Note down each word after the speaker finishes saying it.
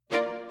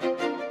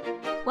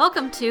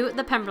Welcome to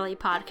the Pemberley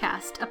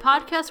Podcast, a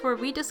podcast where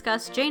we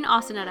discuss Jane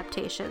Austen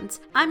adaptations.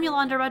 I'm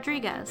Yolanda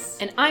Rodriguez.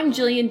 And I'm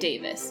Jillian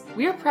Davis.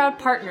 We are proud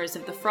partners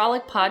of the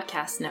Frolic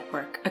Podcast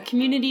Network, a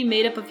community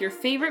made up of your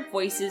favorite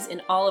voices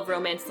in all of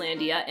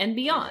Romancelandia and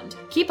beyond.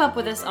 Keep up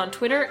with us on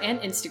Twitter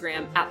and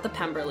Instagram at The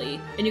Pemberley,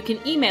 and you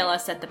can email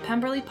us at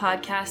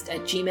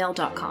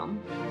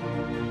thepemberleypodcast@gmail.com.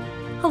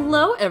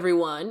 Hello,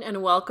 everyone,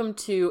 and welcome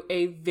to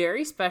a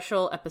very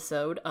special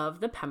episode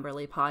of the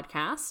Pemberley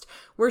Podcast.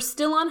 We're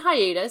still on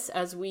hiatus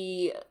as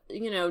we,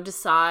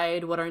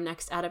 decide what our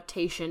next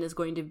adaptation is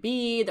going to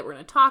be that we're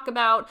going to talk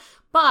about,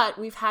 but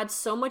we've had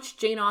so much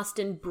Jane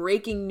Austen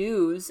breaking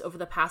news over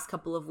the past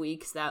couple of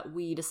weeks that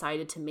we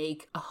decided to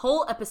make a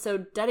whole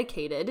episode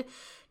dedicated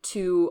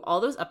to all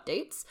those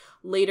updates.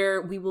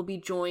 Later, we will be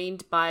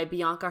joined by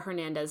Bianca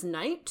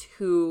Hernandez-Knight,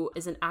 who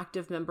is an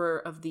active member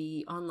of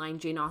the online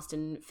Jane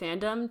Austen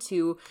fandom,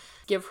 to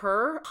give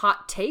her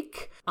hot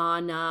take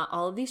on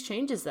all of these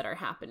changes that are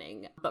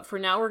happening. But for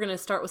now, we're going to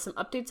start with some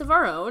updates of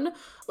our own.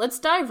 Let's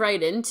dive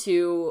right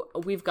into,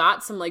 we've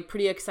got some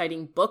pretty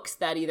exciting books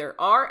that either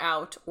are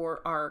out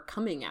or are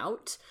coming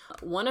out.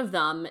 One of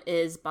them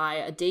is by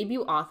a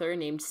debut author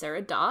named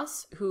Sarah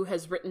Doss, who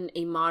has written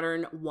a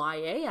modern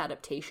YA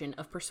adaptation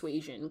of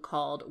Persuasion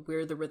called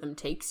Where the Rhythm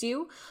Takes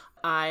You.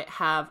 I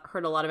have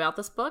heard a lot about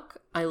this book.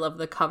 I love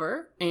the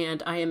cover,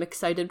 and I am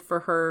excited for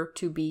her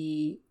to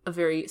be a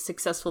very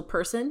successful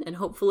person, and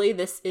hopefully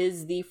this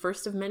is the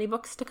first of many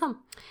books to come.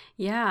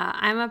 Yeah,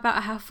 I'm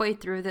about halfway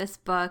through this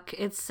book.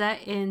 It's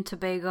set in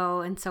Tobago,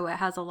 and so it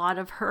has a lot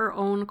of her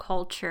own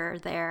culture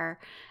there.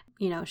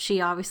 She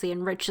obviously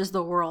enriches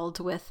the world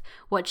with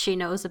what she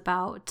knows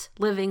about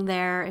living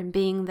there and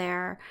being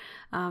there.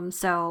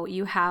 So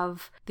you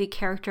have the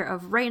character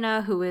of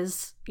Raina, who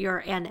is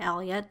your Anne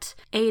Elliot,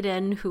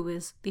 Aidan, who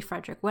is the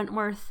Frederick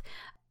Wentworth.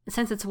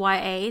 Since it's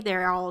YA,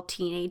 they're all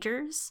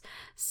teenagers.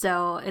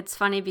 So it's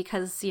funny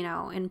because,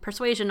 in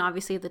Persuasion,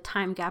 obviously the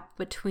time gap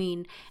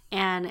between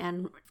Anne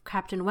and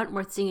Captain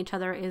Wentworth seeing each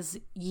other is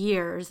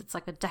years. It's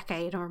like a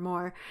decade or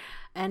more.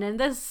 And in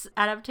this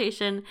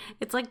adaptation,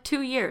 it's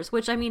 2 years,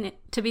 which,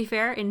 to be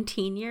fair, in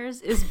teen years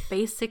is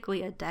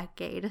basically a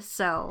decade.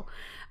 So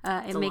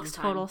it makes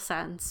total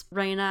sense.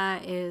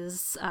 Raina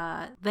is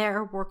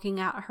there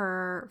working at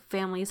her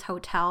family's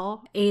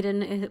hotel.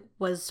 Aidan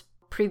was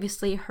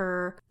previously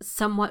her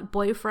somewhat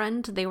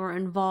boyfriend. They were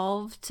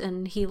involved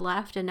and he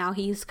left, and now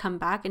he's come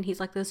back and he's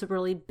this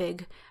really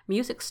big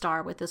music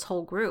star with this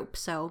whole group.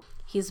 So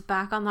he's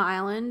back on the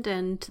island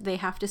and they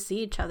have to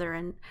see each other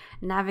and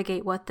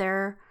navigate what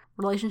their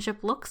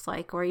relationship looks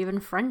like, or even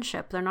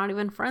friendship. They're not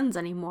even friends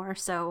anymore.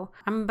 So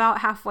I'm about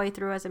halfway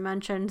through, as I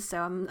mentioned,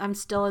 so I'm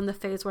still in the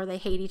phase where they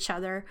hate each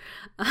other.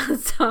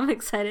 So I'm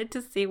excited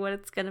to see what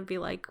it's going to be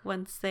like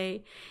once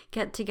they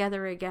get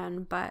together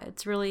again. But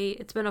it's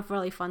been a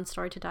really fun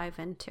story to dive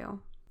into.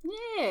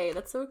 Yay,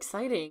 that's so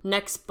exciting.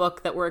 Next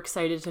book that we're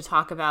excited to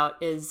talk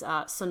about is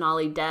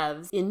Sonali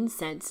Dev's In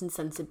Sense and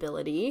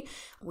Sensibility.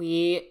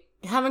 We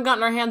haven't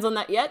gotten our hands on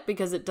that yet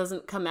because it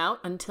doesn't come out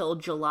until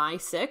July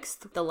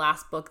 6th. The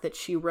last book that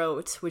she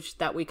wrote,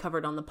 that we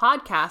covered on the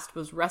podcast,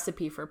 was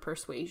Recipe for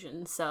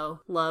Persuasion.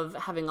 So love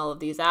having all of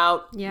these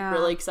out. Yeah.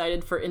 Really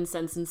excited for In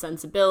Sense and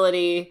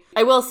Sensibility.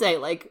 I will say,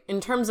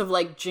 in terms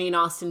of Jane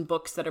Austen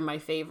books that are my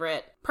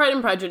favorite, Pride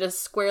and Prejudice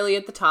squarely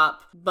at the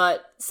top,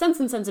 but Sense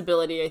and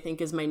Sensibility I think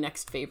is my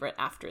next favorite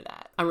after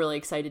that. I'm really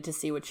excited to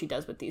see what she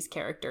does with these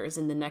characters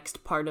in the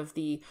next part of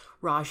the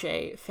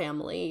Rajay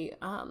family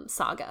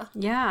saga.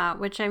 Yeah,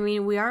 which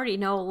we already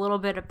know a little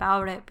bit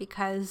about it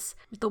because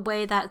the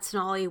way that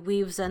Sonali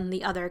weaves in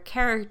the other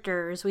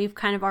characters, we've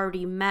kind of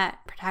already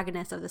met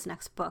protagonists of this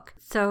next book.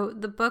 So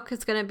the book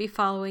is going to be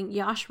following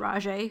Yash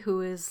Rajay,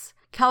 who is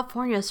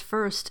California's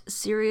first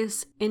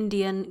serious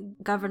Indian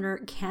governor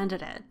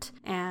candidate,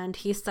 and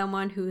he's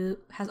someone who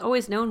has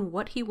always known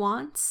what he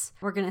wants.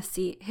 We're going to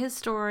see his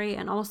story,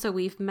 and also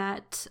we've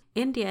met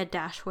India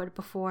Dashwood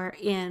before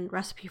in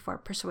Recipe for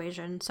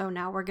Persuasion, so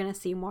now we're going to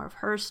see more of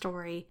her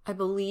story. I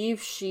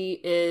believe she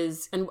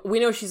is, and we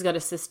know she's got a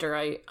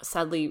sister.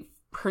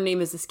 Her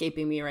name is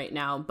escaping me right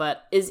now,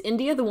 but is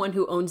India the one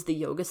who owns the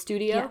yoga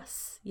studio?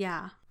 Yes,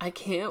 yeah. I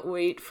can't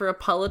wait for a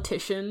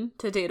politician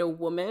to date a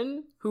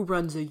woman who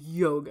runs a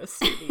yoga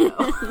studio.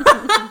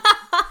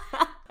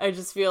 I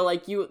just feel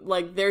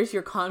there's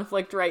your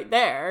conflict right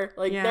there.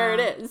 There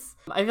it is.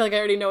 I feel I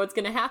already know what's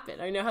going to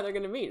happen. I know how they're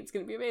going to meet. It's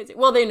going to be amazing.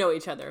 Well, they know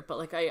each other,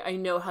 but I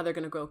know how they're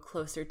going to grow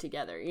closer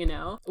together,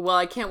 Well,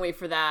 I can't wait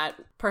for that.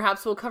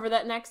 Perhaps we'll cover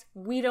that next.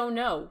 We don't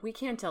know. We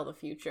can't tell the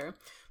future,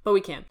 but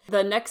we can.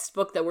 The next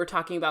book that we're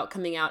talking about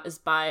coming out is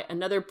by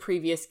another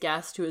previous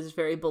guest who is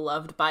very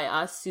beloved by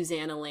us,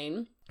 Susanna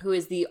Lane, who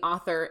is the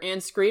author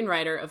and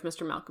screenwriter of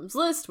Mr. Malcolm's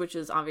List, which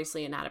is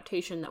obviously an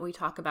adaptation that we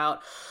talk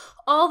about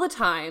all the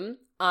time.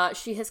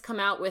 she has come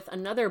out with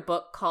another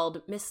book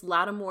called Miss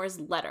Lattimore's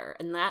Letter,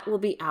 and that will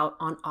be out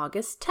on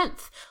August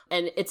 10th.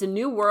 And it's a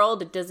new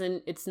world.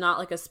 It's not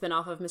like a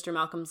spin-off of Mr.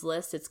 Malcolm's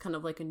List. It's kind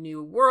of like a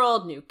new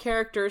world, new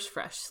characters,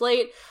 fresh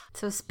slate.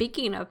 So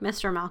speaking of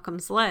Mr.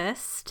 Malcolm's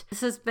List,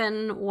 this has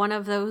been one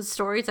of those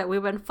stories that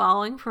we've been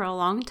following for a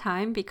long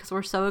time because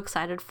we're so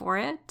excited for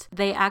it.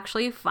 They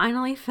actually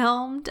finally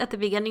filmed at the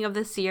beginning of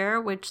this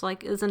year, which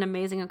is an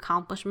amazing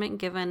accomplishment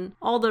given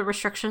all the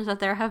restrictions that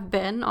there have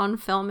been on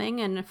filming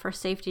and for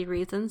safety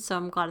reasons. So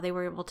I'm glad they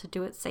were able to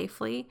do it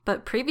safely.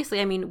 But previously,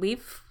 I mean,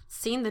 we've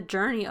seen the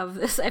journey of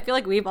this. I feel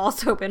like we've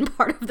also been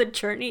part of the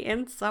journey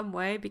in some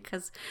way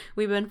because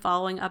we've been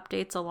following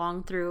updates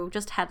along through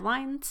just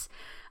headlines.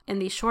 In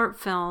the short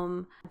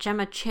film,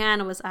 Gemma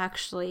Chan was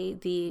actually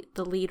the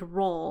lead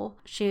role.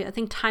 I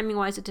think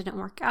timing-wise it didn't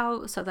work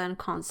out, so then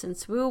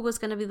Constance Wu was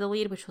going to be the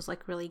lead, which was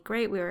really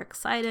great. We were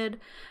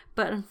excited.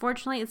 But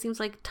unfortunately, it seems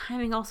like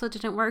timing also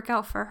didn't work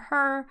out for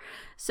her.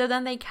 So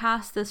then they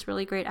cast this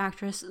really great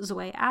actress,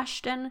 Zoe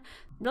Ashton.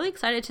 Really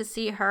excited to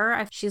see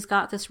her. She's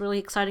got this really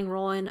exciting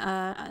role in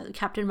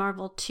Captain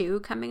Marvel 2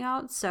 coming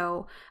out.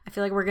 So I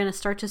feel like we're going to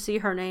start to see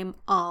her name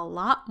a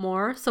lot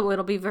more. So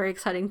it'll be very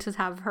exciting to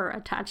have her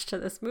attached to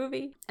this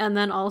movie. And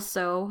then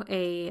also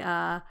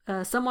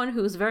someone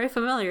who's very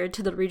familiar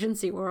to the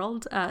Regency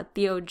world,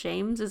 Theo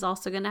James, is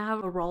also going to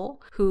have a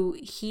role.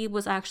 He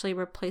was actually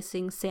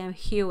replacing Sam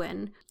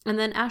Heughan. And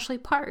then Ashley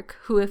Park,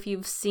 who, if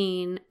you've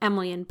seen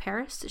Emily in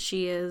Paris,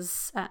 she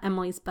is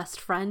Emily's best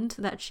friend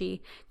that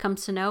she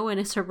comes to know and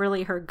is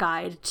really her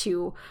guide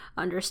to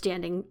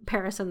understanding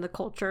Paris and the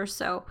culture.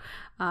 So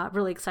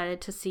really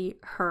excited to see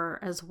her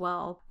as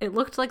well. It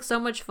looked like so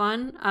much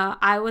fun.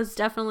 I was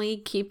definitely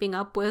keeping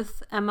up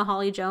with Emma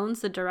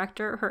Hawley-Jones, the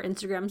director, her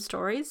Instagram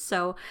stories.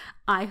 So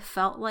I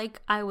felt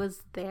like I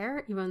was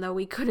there, even though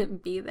we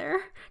couldn't be there.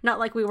 Not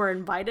like we were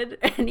invited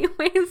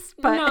anyways.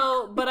 But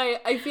no, but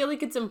I feel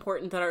like it's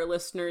important that our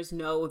listeners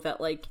know that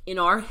in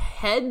our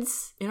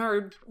heads, in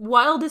our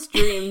wildest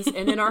dreams,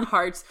 and in our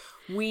hearts,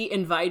 we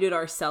invited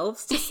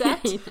ourselves to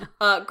set.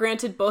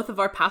 Granted, both of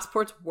our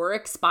passports were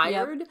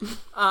expired.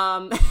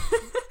 Yep.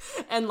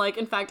 And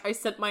in fact, I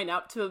sent mine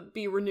out to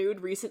be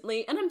renewed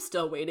recently, and I'm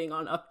still waiting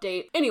on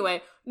update.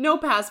 Anyway, no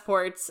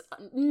passports,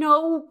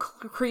 no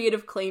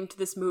creative claim to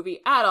this movie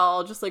at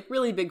all, just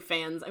really big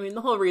fans. I mean,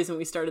 the whole reason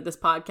we started this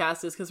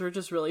podcast is because we're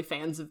just really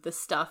fans of this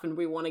stuff, and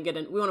we want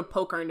to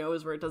poke our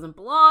nose where it doesn't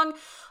belong.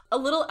 A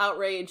little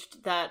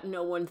outraged that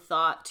no one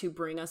thought to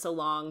bring us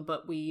along,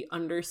 but we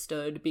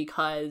understood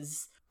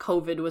because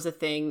COVID was a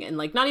thing, and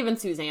not even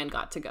Suzanne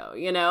got to go,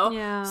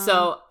 Yeah.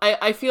 So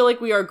I feel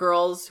like we are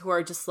girls who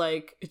are just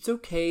it's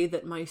okay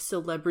that my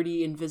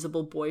celebrity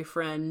invisible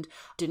boyfriend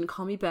didn't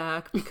call me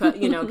back because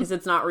because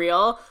it's not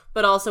real.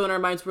 But also in our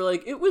minds we're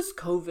it was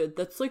COVID.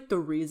 That's the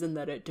reason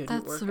that it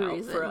didn't work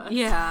out for us.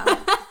 Yeah.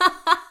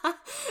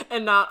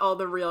 And not all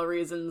the real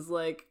reasons,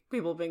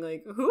 people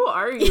being who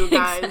are you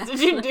guys? Exactly.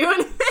 Did you do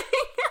anything?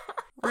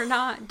 We're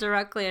not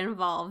directly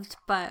involved,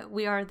 but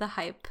we are the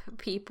hype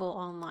people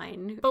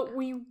online. But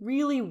we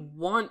really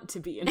want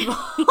to be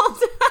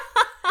involved.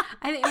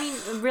 I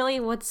mean, really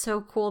what's so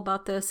cool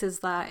about this is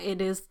that it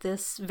is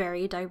this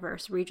very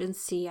diverse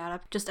Regency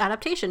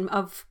adaptation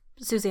of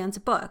Suzanne's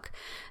book.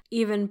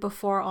 Even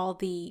before all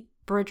the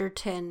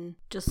Bridgerton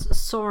just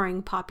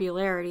soaring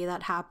popularity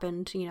that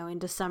happened, in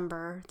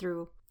December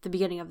through the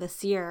beginning of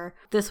this year,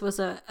 this was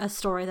a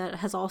story that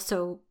has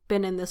also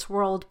been in this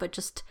world but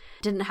just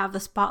didn't have the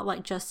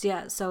spotlight just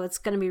yet. So it's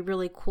going to be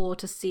really cool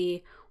to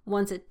see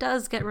once it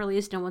does get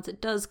released and once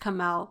it does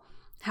come out,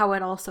 how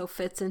it also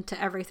fits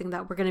into everything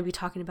that we're going to be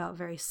talking about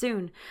very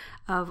soon,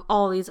 of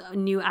all these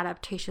new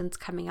adaptations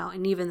coming out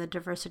and even the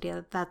diversity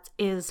that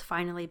is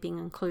finally being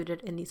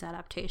included in these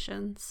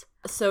adaptations.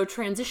 So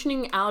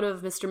transitioning out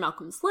of Mr.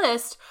 Malcolm's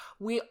List,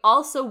 we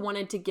also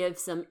wanted to give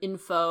some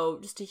info,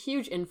 just a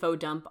huge info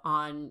dump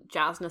on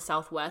Jasna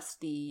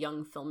Southwest, the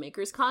Young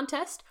Filmmakers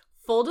Contest.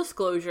 Full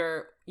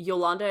disclosure,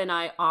 Yolanda and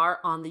I are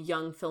on the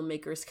Young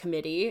Filmmakers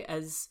Committee.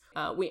 As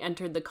we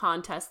entered the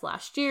contest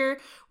last year,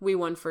 we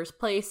won first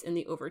place in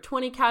the over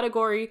 20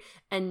 category,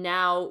 and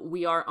now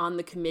we are on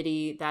the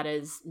committee that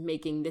is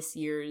making this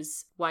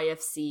year's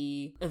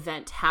YFC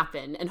event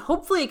happen, and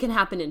hopefully it can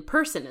happen in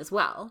person as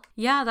well.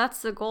 Yeah,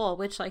 that's the goal,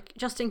 which,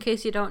 just in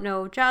case you don't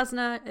know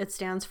JASNA, it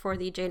stands for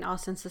the Jane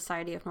Austen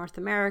Society of North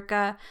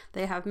America.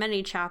 They have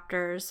many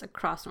chapters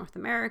across North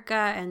America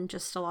and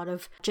just a lot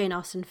of Jane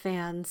Austen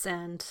fans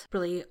and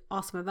really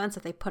awesome events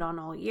that they put on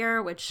all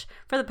year, which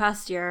for the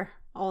past year,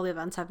 all the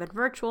events have been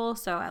virtual,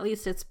 so at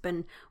least it's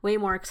been way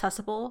more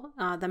accessible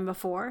than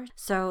before.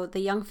 So the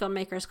Young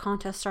Filmmakers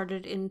Contest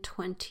started in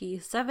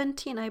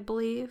 2017, I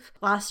believe.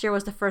 Last year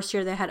was the first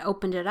year they had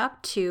opened it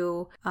up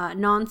to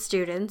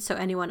non-students, so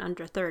anyone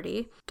under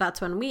 30. That's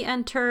when we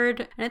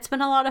entered, and it's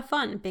been a lot of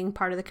fun being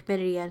part of the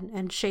committee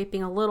and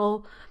shaping a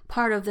little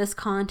part of this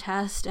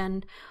contest,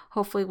 and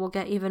hopefully we'll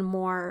get even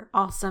more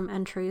awesome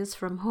entries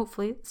from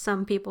hopefully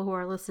some people who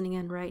are listening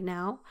in right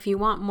now. If you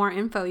want more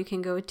info, you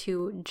can go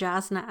to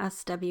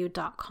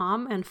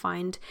jasnasw.com and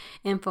find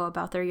info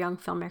about their Young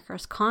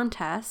Filmmakers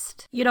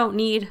contest. You don't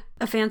need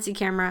a fancy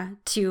camera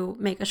to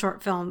make a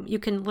short film. You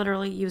can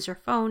literally use your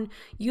phone,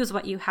 use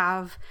what you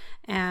have,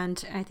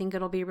 and I think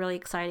it'll be really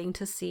exciting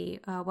to see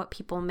what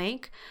people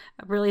make.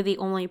 Really, the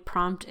only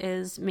prompt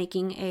is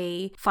making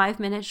a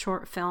 5-minute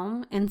short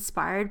film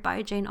inspired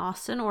by Jane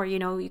Austen, or,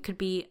 you could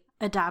be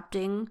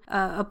adapting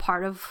a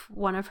part of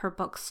one of her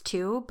books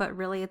too, but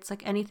really it's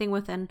like anything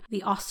within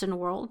the Austen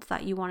world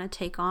that you want to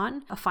take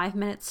on. A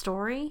 5-minute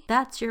story,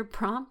 that's your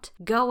prompt.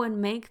 Go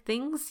and make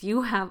things.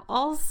 You have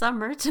all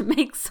summer to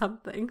make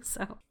something.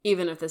 So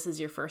even if this is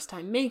your first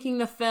time making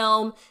the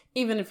film,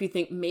 even if you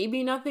think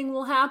maybe nothing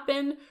will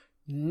happen,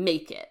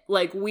 make it.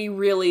 We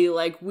really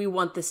we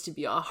want this to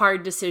be a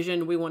hard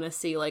decision. We want to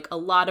see a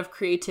lot of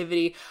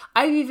creativity.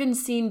 I've even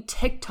seen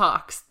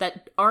TikToks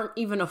that aren't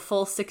even a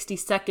full 60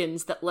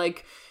 seconds that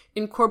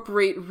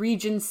incorporate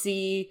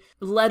Regency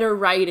letter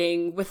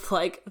writing with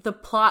the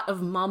plot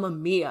of Mamma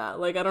Mia.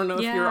 I don't know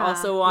if you're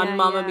also on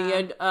Mamma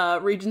Mia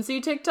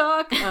Regency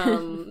TikTok.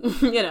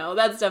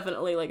 That's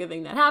definitely a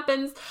thing that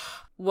happens.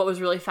 What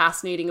was really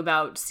fascinating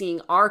about seeing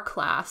our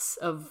class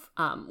of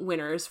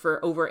winners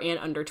for over and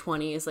under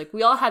 20 is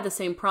we all had the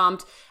same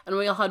prompt and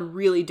we all had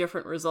really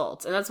different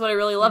results. And that's what I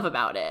really love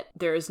about it.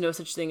 There is no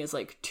such thing as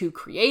too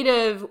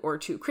creative or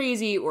too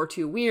crazy or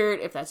too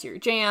weird if that's your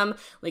jam.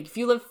 If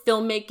you love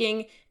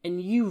filmmaking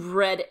and you've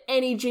read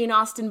any Jane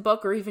Austen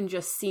book or even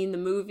just seen the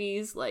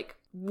movies,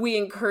 we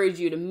encourage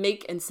you to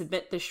make and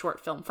submit this short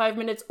film. 5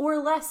 minutes or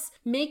less.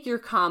 Make your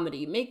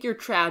comedy, make your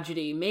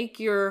tragedy, make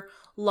your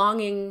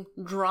longing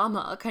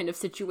drama kind of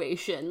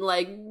situation.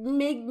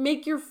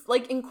 Make your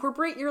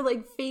incorporate your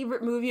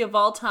favorite movie of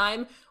all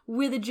time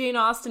with a Jane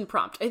Austen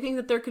prompt. I think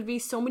that there could be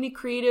so many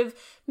creative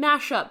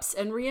mashups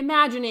and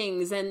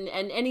reimaginings and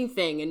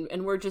anything,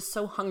 and we're just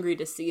so hungry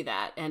to see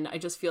that. And I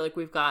just feel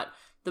we've got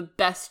the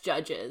best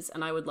judges,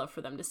 and I would love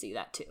for them to see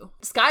that too.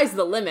 Sky's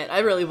the limit. I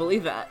really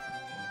believe that.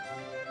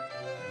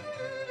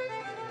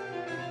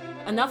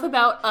 Enough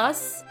about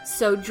us.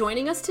 So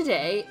joining us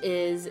today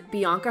is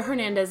Bianca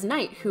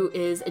Hernandez-Knight, who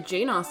is a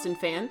Jane Austen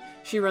fan.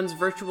 She runs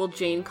Virtual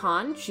Jane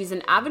Con. She's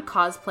an avid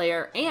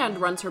cosplayer and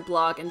runs her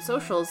blog and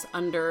socials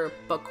under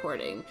Book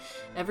Hoarding.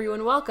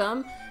 Everyone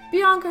welcome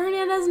Bianca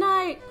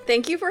Hernandez-Knight.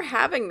 Thank you for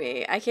having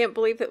me. I can't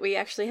believe that we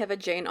actually have a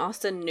Jane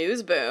Austen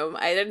news boom.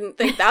 I didn't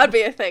think that would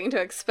be a thing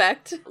to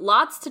expect.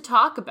 Lots to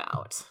talk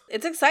about.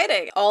 It's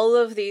exciting. All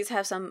of these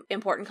have some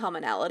important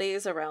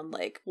commonalities around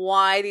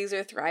why these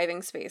are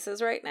thriving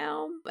spaces right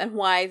now and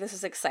why this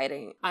is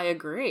exciting. I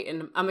agree,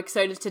 and I'm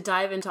excited to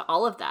dive into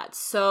all of that.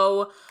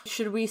 So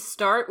should we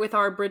start with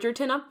our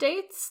Bridgerton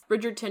updates?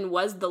 Bridgerton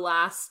was the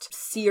last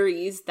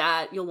series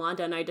that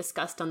Yolanda and I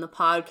discussed on the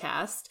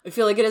podcast. I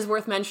feel it is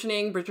worth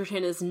mentioning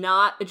Bridgerton is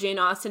not a Jane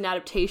Austen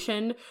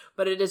adaptation,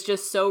 but it is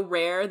just so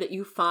rare that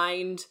you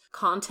find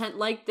content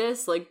like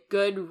this,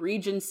 good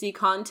Regency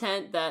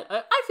content that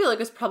I feel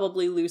is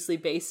probably loosely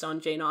based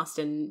on Jane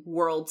Austen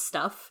world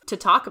stuff to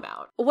talk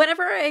about.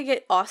 Whenever I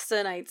get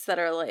Austenites that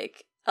are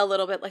a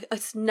little bit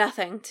it's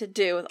nothing to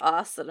do with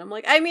Austen, I'm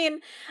I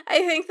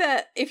think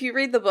that if you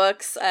read the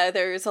books,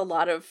 there's a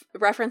lot of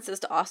references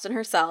to Austen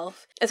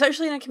herself,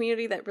 especially in a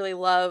community that really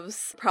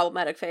loves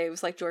problematic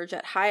faves like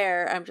Georgette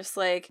Heyer. I'm just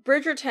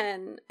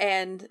Bridgerton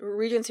and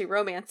Regency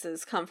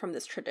romances come from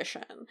this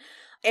tradition.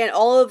 And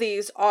all of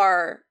these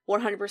are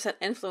 100%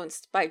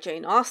 influenced by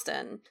Jane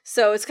Austen.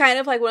 So it's kind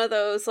of one of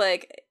those,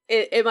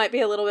 it might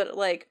be a little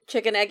bit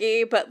chicken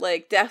eggy, but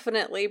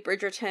definitely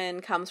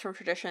Bridgerton comes from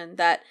tradition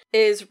that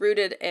is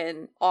rooted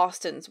in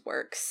Austen's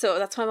works. So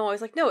that's why I'm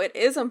always no, it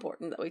is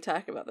important that we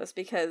talk about this,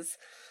 because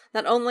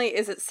not only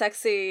is it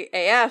sexy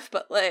AF,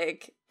 but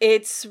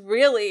it's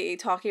really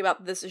talking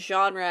about this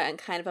genre and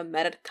kind of a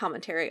meta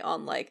commentary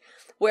on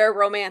where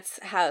romance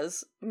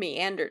has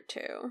meandered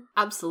to.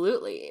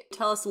 Absolutely.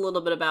 Tell us a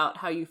little bit about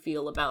how you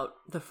feel about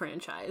the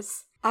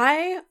franchise.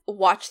 I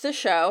watched the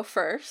show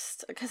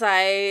first because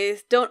I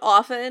don't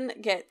often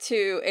get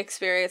to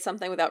experience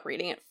something without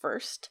reading it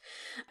first.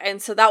 And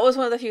so that was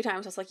one of the few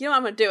times I was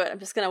I'm going to do it. I'm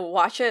just going to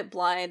watch it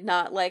blind,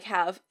 not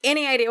have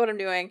any idea what I'm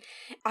doing.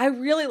 I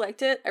really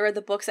liked it. I read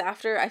the books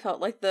after. I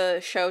felt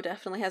the show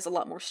definitely has a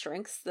lot more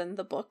strengths than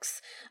the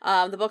books.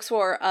 The books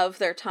were of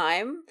their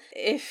time.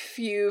 If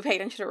you pay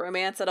attention to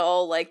romance at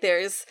all,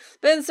 there's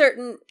been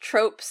certain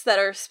tropes that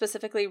are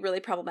specifically really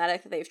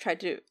problematic that they've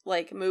tried to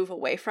move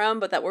away from,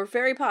 but that were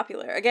very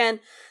popular. Again,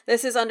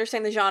 this is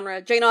understanding the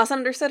genre. Jane Austen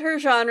understood her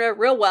genre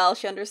real well.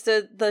 She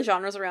understood the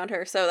genres around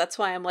her. So that's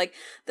why I'm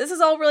this is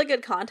all really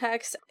good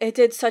context. It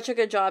did such a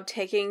good job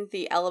taking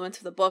the elements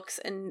of the books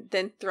and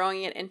then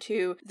throwing it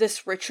into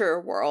this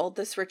richer world,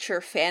 this richer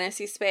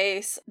fantasy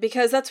space,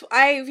 because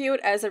I view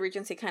it as a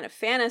Regency kind of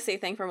fantasy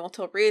thing for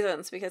multiple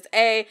reasons, because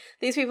A,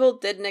 these people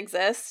didn't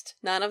exist,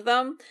 none of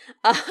them.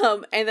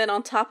 And then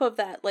on top of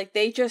that,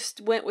 they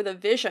just went with a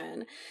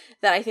vision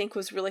that I think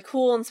was really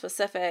cool and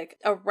specific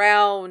around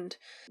around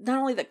not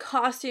only the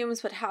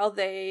costumes, but how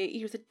they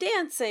use the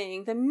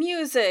dancing, the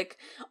music,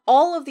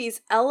 all of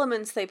these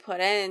elements they put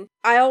in.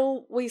 I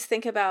always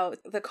think about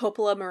the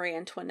Coppola Marie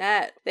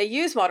Antoinette. They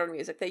use modern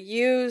music. They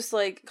use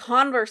like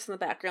Converse in the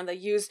background. They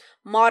use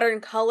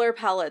modern color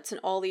palettes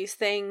and all these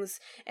things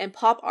and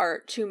pop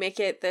art to make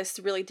it this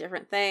really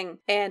different thing.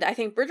 And I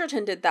think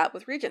Bridgerton did that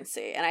with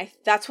Regency. And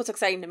that's what's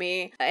exciting to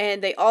me.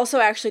 And they also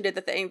actually did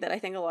the thing that I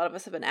think a lot of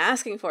us have been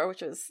asking for,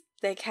 which was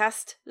they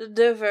cast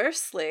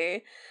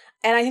diversely.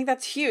 And I think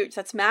that's huge.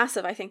 That's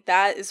massive. I think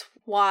that is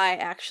why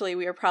actually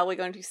we are probably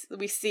going to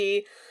we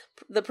see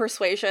the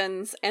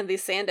Persuasions and the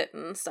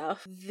Sanditon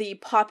stuff. The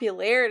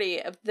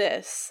popularity of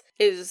this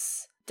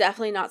is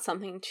definitely not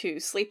something to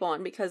sleep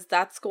on, because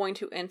that's going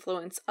to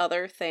influence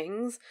other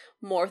things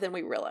more than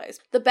we realize.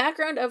 The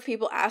background of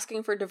people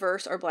asking for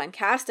diverse or blind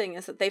casting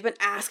is that they've been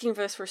asking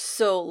for this for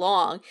so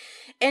long,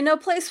 and no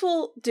place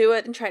will do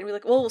it and try to be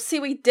like, well, see,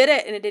 we did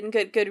it and it didn't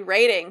get good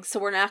ratings, so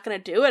we're not going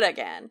to do it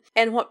again.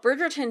 And what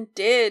Bridgerton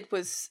did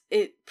was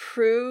it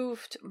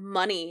proved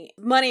money.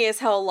 Money is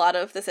how a lot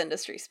of this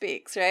industry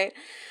speaks, right?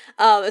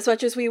 As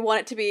much as we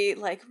want it to be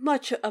like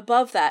much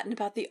above that and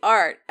about the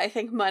art, I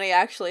think money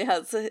actually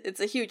it's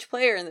a huge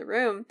player in the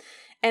room.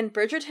 And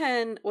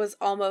Bridgerton was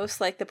almost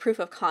like the proof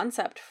of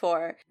concept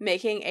for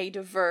making a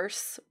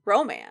diverse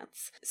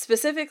romance.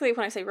 Specifically,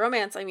 when I say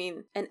romance, I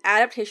mean an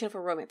adaptation of a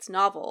romance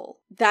novel.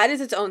 That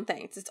is its own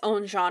thing. It's its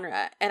own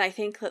genre. And I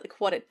think like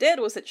what it did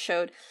was it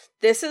showed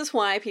this is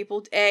why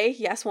people,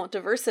 yes, want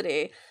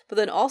diversity, but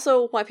then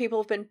also why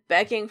people have been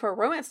begging for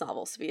romance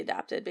novels to be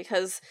adapted,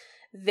 because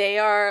they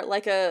are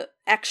like a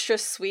extra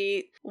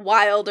sweet,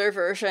 wilder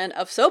version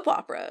of soap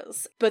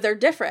operas, but they're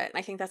different.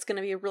 I think that's going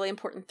to be a really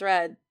important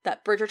thread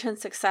that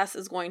Bridgerton's success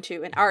is going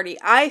to, and already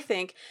I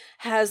think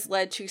has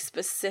led to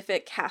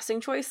specific casting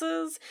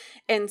choices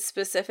and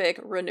specific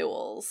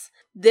renewals.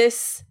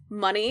 This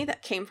money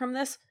that came from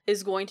this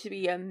is going to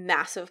be a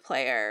massive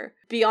player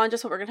beyond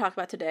just what we're going to talk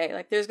about today.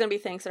 Like, there's going to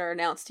be things that are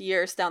announced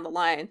years down the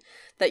line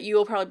that you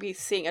will probably be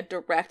seeing a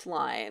direct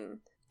line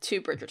to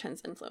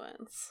Bridgerton's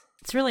influence.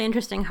 It's really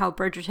interesting how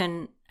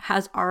Bridgerton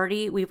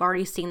we've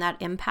already seen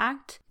that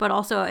impact, but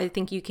also I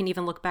think you can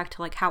even look back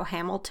to like how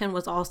Hamilton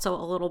was also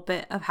a little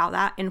bit of how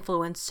that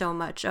influenced so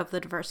much of the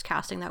diverse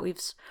casting that we've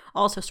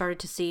also started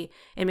to see,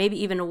 and maybe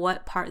even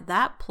what part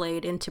that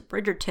played into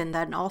Bridgerton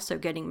then also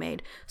getting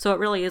made. So it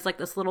really is like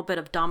this little bit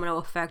of domino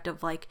effect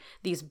of like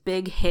these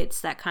big hits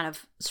that kind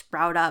of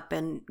sprout up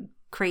and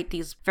create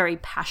these very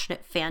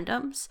passionate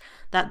fandoms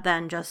that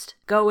then just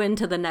go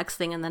into the next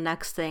thing and the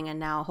next thing, and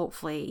now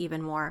hopefully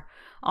even more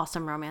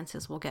awesome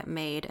romances will get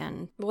made.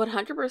 And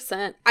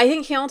 100%. I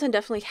think Hamilton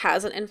definitely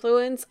has an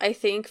influence. I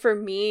think for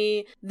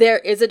me, there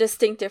is a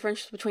distinct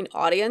difference between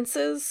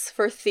audiences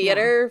for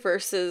theater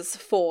versus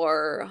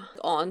for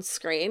on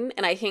screen.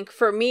 And I think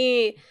for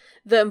me,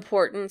 the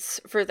importance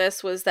for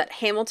this was that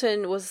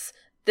Hamilton was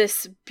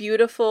this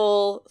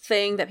beautiful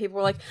thing that people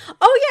were like,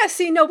 oh yeah,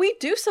 see, no, we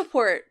do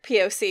support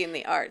POC in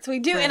the arts. We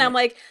do. Right. And I'm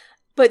like,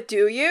 but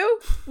do you?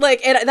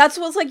 Like, and that's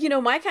what's like,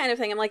 my kind of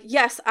thing. I'm like,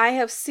 yes, I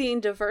have seen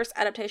diverse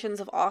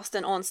adaptations of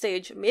Austen on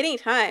stage many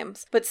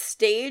times, but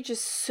stage is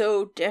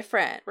so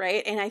different,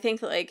 right? And I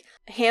think like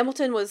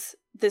Hamilton was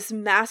this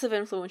massive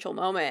influential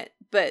moment,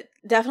 but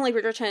definitely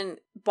Bridgerton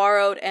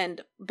borrowed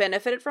and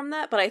benefited from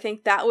that. But I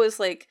think that was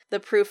like the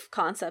proof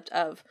concept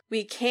of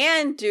we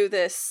can do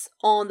this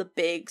on the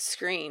big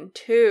screen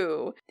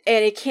too,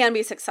 and it can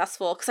be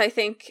successful. Because I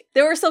think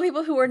there were some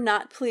people who were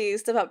not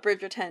pleased about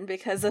Bridgerton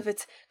because of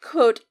its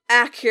quote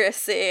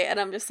accuracy, and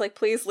I'm just like,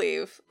 please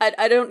leave.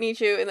 I don't need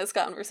you in this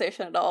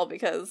conversation at all,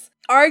 because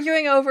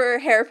arguing over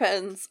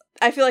hairpins,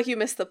 I feel like you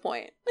missed the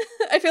point.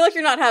 I feel like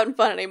you're not having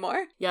fun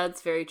anymore. Yeah,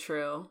 it's very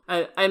true.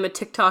 I'm a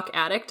TikTok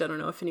addict. I don't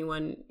know if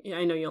anyone,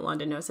 I know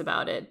Yolanda knows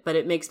about it, but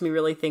it makes me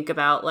really think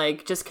about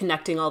like just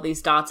connecting all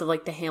these dots of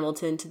like the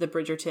Hamilton to the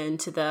Bridgerton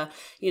to the,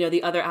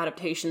 the other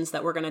adaptations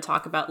that we're going to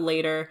talk about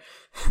later.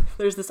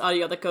 There's this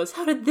audio that goes,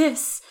 how did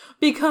this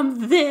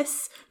become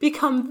this?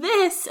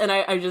 And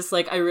I just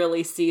like, I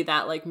really see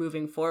that like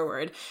moving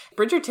forward.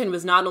 Bridgerton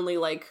was not only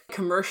like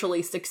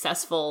commercially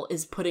successful,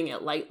 is putting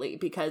it lightly,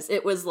 because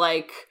it was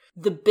like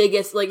the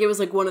biggest, like it was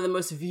like one of the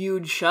most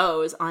viewed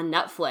shows on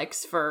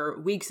Netflix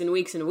for weeks and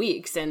weeks and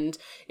weeks. And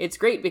it's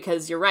great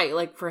because you're right,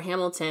 like for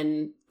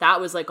Hamilton, that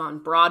was like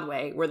on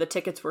Broadway where the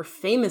tickets were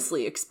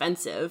famously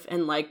expensive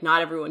and like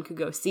not everyone could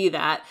go see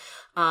that.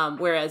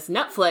 Whereas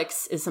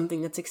Netflix is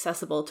something that's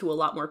accessible to a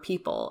lot more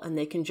people and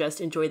they can just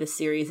enjoy the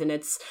series. And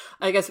it's,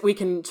 I guess we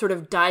can sort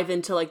of dive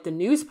into like the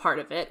news part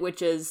of it,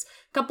 which is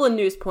a couple of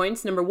news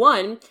points. Number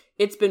one,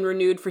 it's been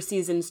renewed for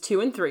seasons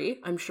 2 and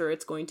 3. I'm sure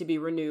it's going to be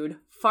renewed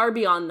far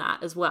beyond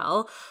that as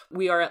well.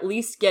 We are at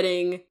least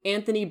getting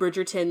Anthony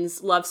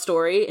Bridgerton's love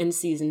story in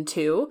season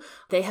 2.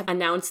 They have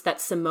announced that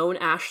Simone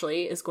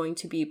Ashley is going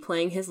to be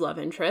playing his love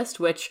interest,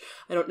 which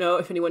I don't know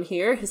if anyone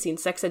here has seen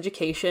Sex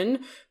Education,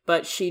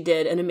 but she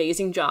did an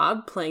amazing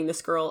job playing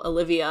this girl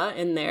Olivia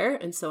in there,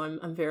 and so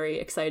I'm very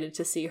excited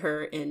to see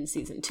her in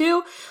season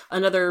 2.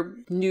 Another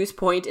news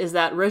point is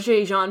that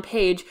Roger Jean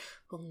Page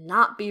will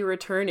not be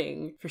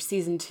returning for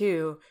season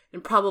 2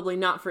 and probably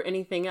not for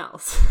anything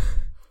else.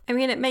 I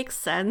mean, it makes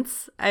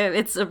sense.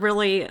 It's a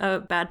really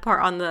bad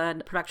part on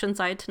the production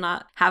side to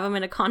not have him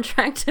in a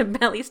contract to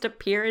at least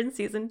appear in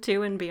season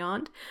 2 and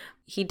beyond.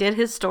 He did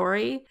his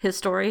story. His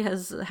story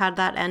has had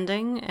that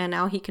ending, and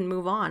now he can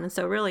move on. And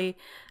so really,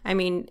 I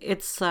mean,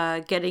 it's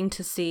getting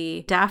to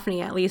see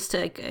Daphne, at least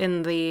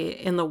in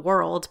the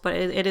world, but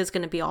it is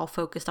going to be all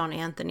focused on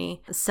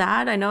Anthony.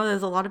 Sad. I know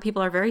there's a lot of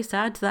people are very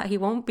sad that he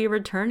won't be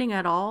returning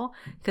at all,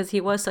 because he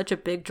was such a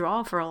big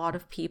draw for a lot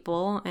of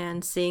people,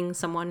 and seeing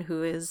someone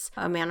who is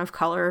a man of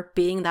color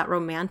being that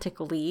romantic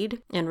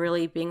lead and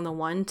really being the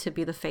one to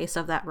be the face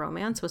of that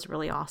romance was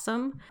really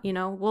awesome. You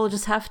know, we'll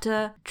just have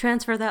to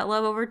transfer that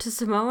love over to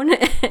Simone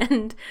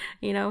and,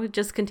 you know,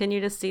 just continue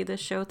to see this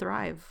show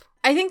thrive.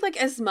 I think, like,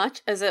 as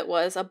much as it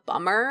was a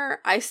bummer,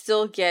 I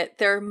still get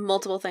there are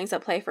multiple things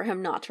at play for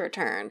him not to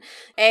return.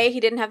 A, he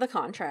didn't have the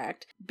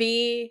contract.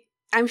 B,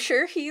 I'm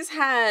sure he's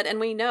had, and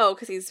we know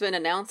because he's been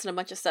announced in a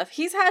bunch of stuff,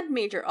 he's had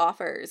major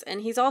offers. And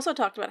he's also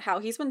talked about how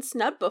he's been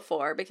snubbed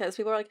before because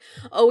people are like,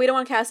 oh, we don't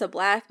want to cast a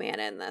black man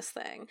in this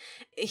thing.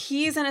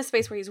 He's in a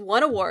space where he's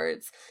won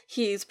awards.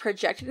 He's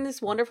projected in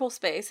this wonderful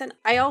space. And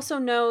I also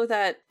know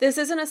that this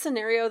isn't a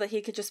scenario that he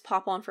could just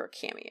pop on for a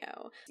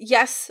cameo.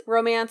 Yes,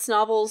 romance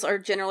novels are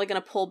generally going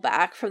to pull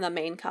back from the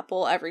main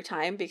couple every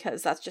time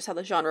because that's just how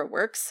the genre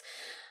works.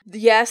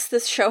 Yes,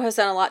 this show has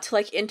done a lot to,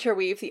 like,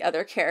 interweave the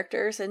other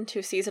characters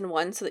into season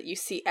 1 so that you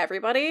see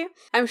everybody.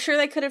 I'm sure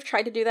they could have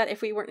tried to do that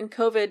if we weren't in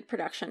COVID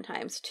production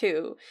times,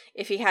 too,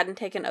 if he hadn't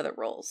taken other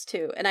roles,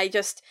 too. And I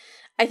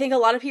think a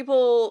lot of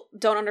people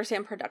don't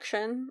understand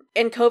production.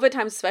 In COVID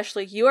times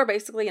especially, you are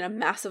basically in a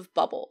massive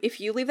bubble. If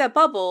you leave that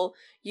bubble,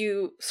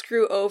 you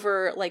screw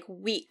over, like,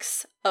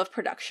 weeks of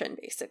production,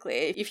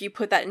 basically, if you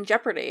put that in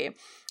jeopardy.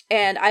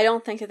 And I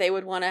don't think that they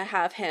would want to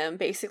have him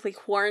basically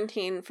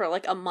quarantine for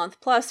like a month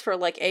plus for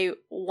like a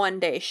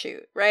 1-day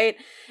shoot, right?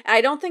 And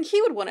I don't think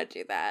he would want to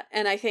do that.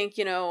 And I think,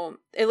 you know,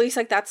 at least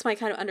like that's my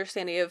kind of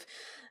understanding of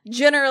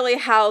generally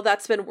how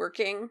that's been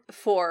working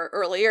for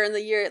earlier in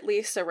the year, at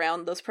least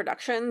around those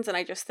productions. And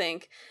I just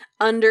think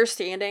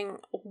understanding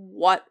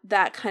what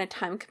that kind of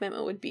time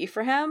commitment would be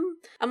for him,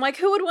 I'm like,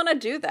 who would want to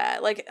do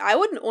that? Like, I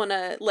wouldn't want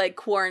to like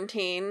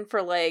quarantine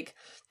for like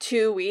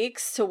 2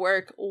 weeks to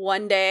work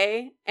 1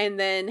 day and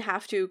then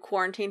have to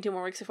quarantine 2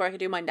 more weeks before I could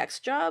do my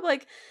next job.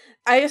 Like,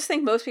 I just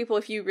think most people,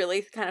 if you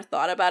really kind of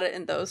thought about it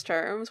in those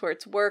terms, where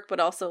it's work, but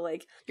also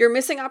like you're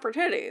missing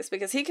opportunities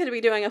because he could be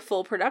doing a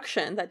full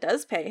production that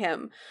does pay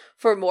him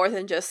for more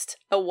than just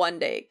a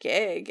 1-day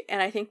gig.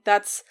 And I think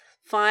that's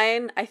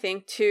fine. I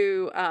think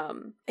too,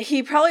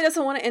 he probably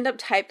doesn't want to end up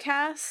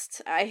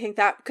typecast. I think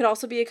that could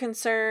also be a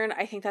concern.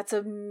 I think that's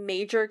a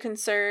major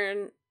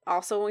concern.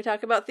 Also, when we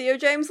talk about Theo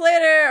James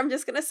later, I'm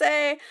just gonna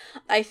say,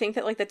 I think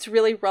that like that's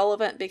really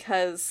relevant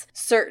because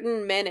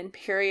certain men in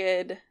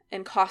period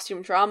and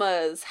costume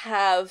dramas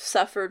have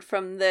suffered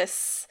from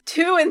this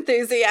too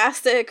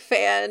enthusiastic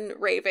fan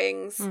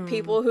ravings.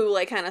 People who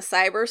like kind of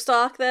cyber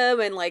stalk them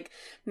and like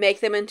make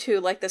them into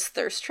like this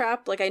thirst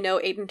trap. Like I know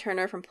Aiden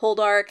Turner from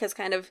Poldark has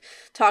kind of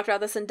talked about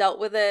this and dealt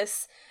with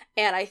this.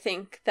 And I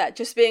think that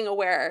just being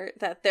aware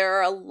that there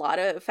are a lot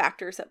of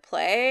factors at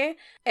play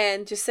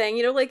and just saying,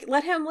 you know, like,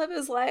 let him live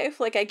his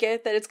life. Like, I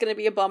get that it's going to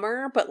be a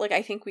bummer, but, like,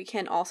 I think we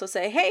can also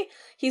say, hey,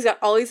 he's got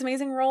all these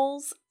amazing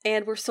roles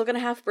and we're still going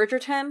to have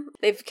Bridgerton.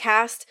 They've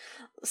cast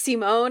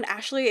Simone,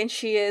 Ashley, and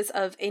she is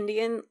of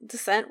Indian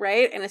descent,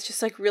 right? And it's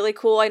just, like, really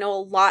cool. I know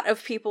a lot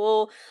of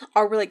people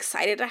are really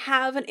excited to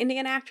have an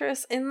Indian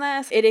actress in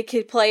this. It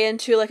could play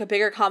into, like, a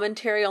bigger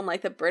commentary on,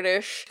 like, the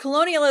British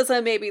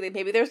colonialism. Maybe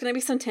there's going to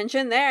be some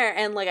tension there.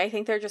 And, like, I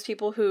think they're just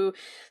people who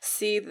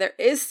see there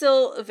is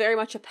still very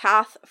much a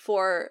path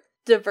for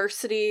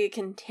diversity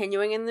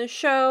continuing in this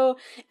show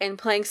and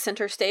playing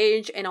center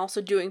stage and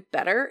also doing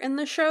better in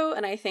the show.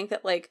 And I think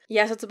that, like,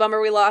 yes, it's a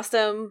bummer we lost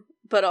him,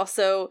 but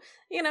also,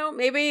 you know,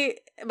 maybe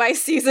by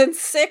season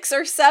 6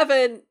 or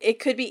 7, it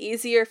could be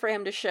easier for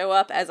him to show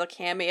up as a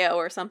cameo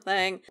or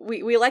something.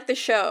 We like the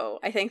show.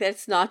 I think that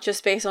it's not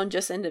just based on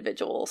just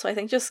individuals. So I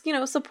think just, you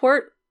know,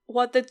 support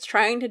what it's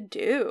trying to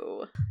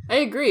do. I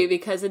agree,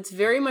 because it's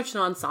very much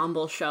an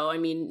ensemble show. I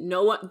mean,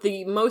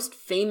 the most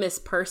famous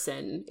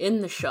person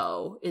in the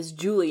show is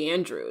Julie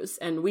Andrews,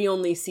 and we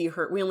only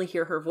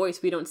hear her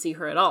voice. We don't see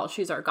her at all.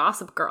 She's our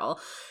gossip girl.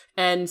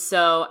 And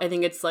so I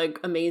think it's like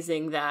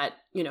amazing that,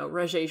 you know,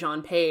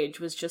 Regé-Jean Page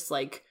was just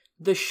like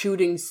the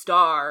shooting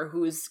star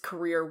whose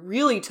career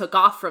really took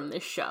off from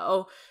this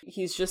show.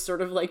 He's just sort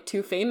of like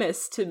too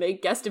famous to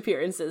make guest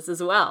appearances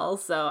as well.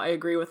 So I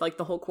agree with like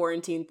the whole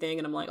quarantine thing.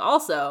 And I'm like,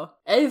 also,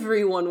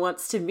 everyone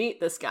wants to meet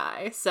this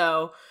guy.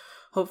 So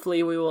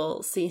hopefully we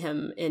will see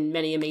him in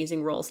many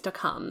amazing roles to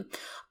come.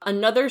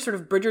 Another sort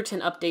of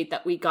Bridgerton update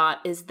that we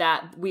got is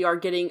that we are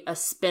getting a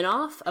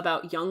spin-off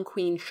about young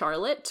Queen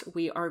Charlotte.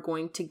 We are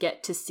going to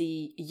get to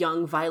see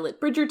young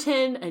Violet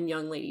Bridgerton and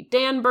young Lady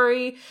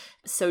Danbury.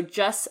 So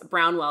Jess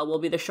Brownwell will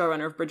be the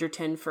showrunner of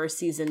Bridgerton for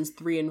seasons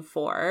 3 and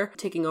 4,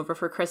 taking over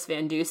for Chris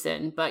Van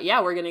Dusen. But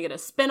yeah, we're going to get a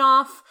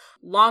spin-off,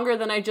 longer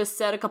than I just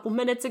said a couple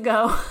minutes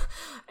ago.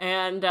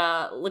 And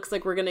looks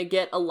like we're going to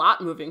get a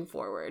lot moving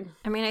forward.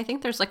 I mean, I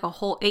think there's like a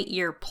whole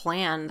 8-year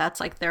plan. That's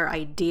like their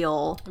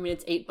ideal. I mean,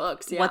 it's 8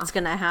 books, yeah. What's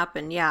going to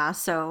happen, yeah.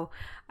 So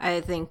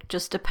I think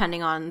just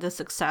depending on the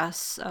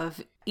success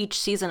of each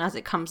season as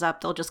it comes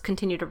up, they'll just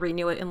continue to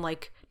renew it in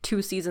like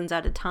 2 seasons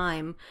at a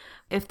time.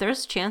 If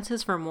there's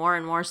chances for more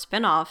and more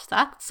spin-offs,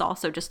 that's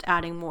also just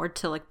adding more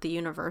to like the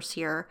universe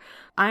here.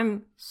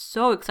 I'm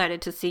so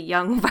excited to see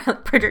young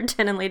Violet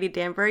Bridgerton and Lady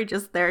Danbury,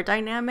 just their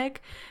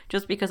dynamic,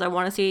 just because I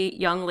want to see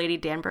young Lady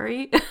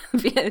Danbury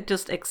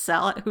just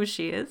excel at who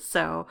she is.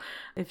 So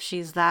if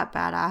she's that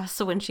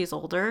badass when she's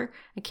older,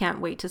 I can't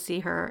wait to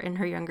see her in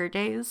her younger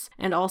days.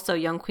 And also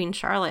young Queen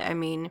Charlotte. I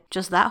mean,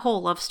 just that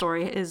whole love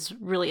story is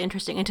really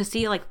interesting. And to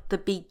see like the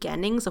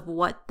beginnings of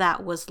what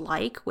that was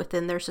like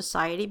within their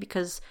society,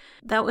 because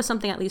that was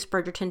something at least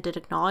Bridgerton did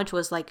acknowledge,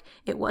 was like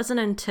it wasn't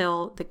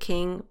until the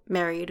king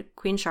married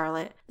Queen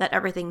Charlotte that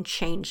everything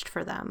changed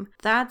for them.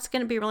 That's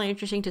going to be really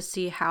interesting to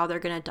see how they're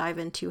going to dive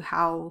into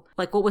how,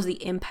 like, what was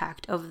the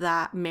impact of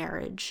that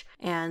marriage.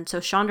 And so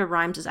Shonda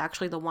Rhimes is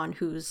actually the one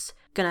who's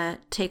going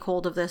to take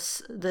hold of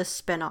this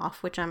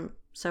spin-off, which I'm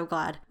so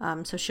glad.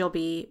 So she'll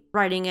be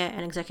writing it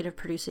and executive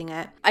producing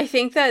it. I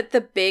think that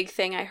the big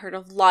thing I heard a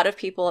lot of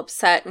people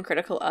upset and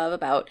critical of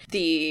about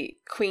the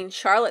Queen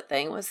Charlotte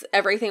thing was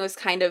everything was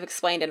kind of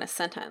explained in a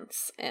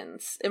sentence.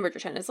 And in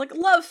Bridgerton, it's like,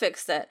 love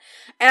fixed it.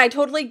 And I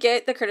totally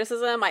get the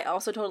criticism. I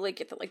also totally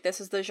get that, like, this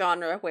is the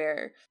genre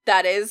where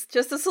that is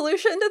just a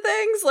solution to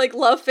things. Like,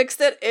 love fixed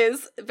it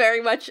is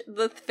very much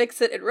the fix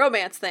it in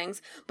romance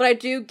things. But I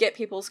do get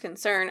people's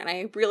concern, and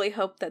I really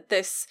hope that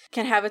this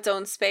can have its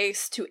own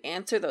space to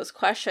answer those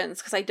questions,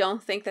 because I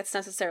don't think that's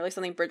necessarily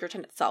something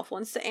Bridgerton itself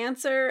wants to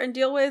answer and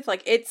deal with.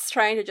 Like, it's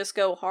trying to just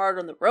go hard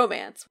on the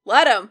romance.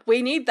 Let them.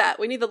 We need that.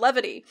 We need the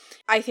levity.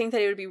 I think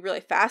that it would be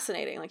really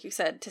fascinating, like you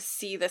said, to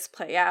see this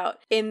play out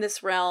in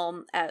this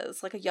realm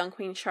as like a young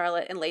Queen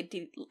Charlotte and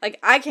Lady, like,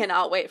 I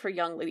cannot wait for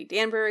young Lady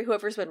Danbury.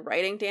 Whoever's been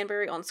writing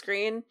Danbury on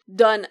screen,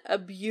 done a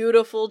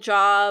beautiful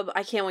job.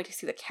 I can't wait to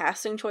see the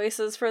casting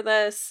choices for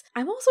this.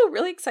 I'm also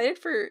really excited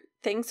for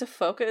things to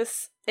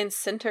focus and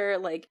center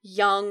like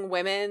young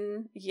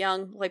women,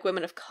 young like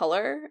women of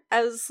color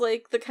as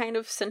like the kind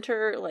of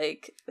center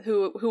like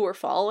who we're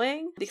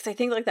following, because I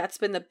think like that's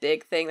been the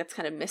big thing that's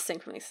kind of missing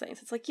from these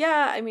things. It's like,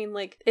 yeah, I mean,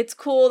 like, it's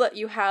cool that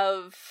you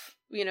have,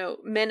 you know,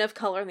 men of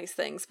color in these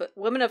things, but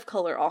women of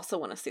color also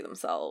want to see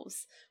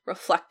themselves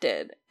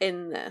reflected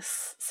in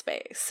this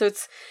space. So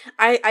it's,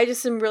 I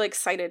just am really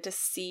excited to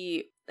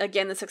see,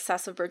 again, the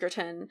success of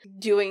Bridgerton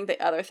doing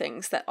the other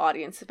things that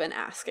audience have been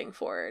asking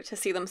for, to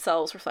see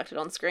themselves reflected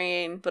on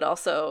screen, but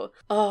also,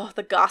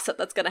 the gossip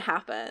that's going to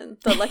happen,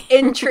 the like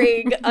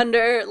intrigue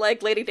under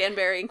like Lady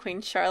Danbury and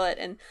Queen Charlotte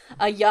and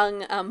a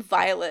young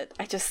Violet.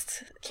 I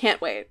just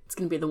can't wait. It's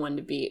going to be the one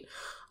to beat.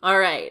 All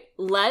right,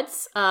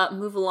 let's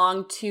move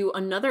along to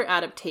another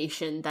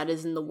adaptation that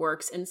is in the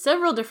works in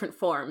several different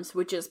forms,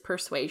 which is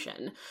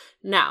Persuasion.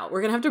 Now, we're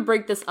going to have to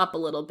break this up a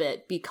little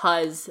bit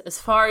because as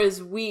far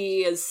as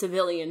we as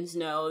civilians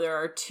know, there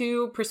are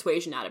 2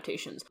 Persuasion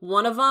adaptations.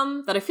 One of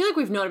them that I feel like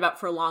we've known about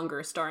for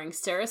longer, starring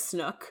Sarah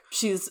Snook.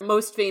 She's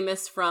most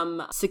famous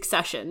from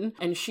Succession,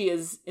 and she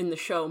is in the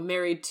show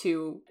married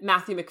to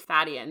Matthew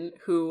McFadden,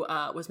 who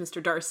was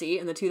Mr. Darcy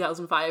in the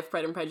 2005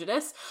 Pride and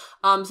Prejudice.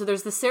 So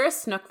there's the Sarah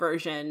Snook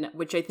version,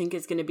 which I think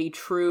is going to be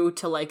true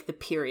to like the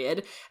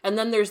period. And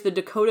then there's the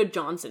Dakota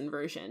Johnson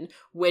version,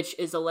 which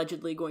is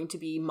allegedly going to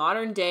be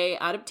modern day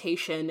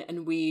adaptation,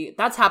 and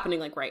that's happening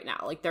like right now.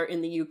 Like, they're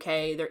in the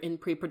UK, they're in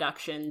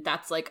pre-production,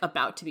 that's like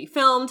about to be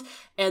filmed,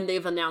 and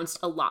they've announced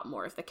a lot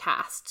more of the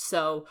cast.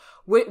 So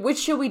which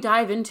should we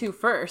dive into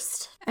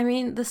first? I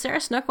mean, the Sarah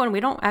Snook one,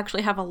 we don't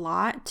actually have a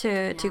lot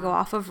to go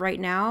off of right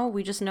now.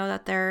 We just know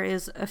that there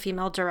is a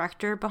female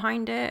director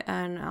behind it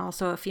and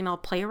also a female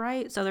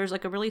playwright. So there's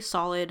like a really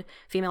solid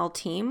female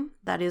team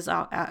that is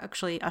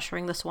actually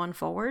ushering this one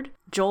forward.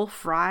 Joel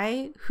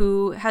Fry,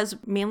 who has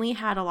mainly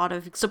had a lot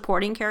of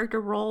supporting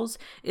character roles,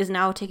 is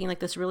now taking like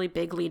this really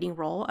big leading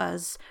role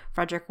as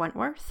Frederick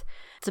Wentworth.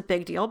 It's a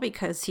big deal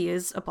because he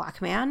is a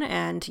Black man,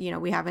 and, you know,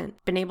 we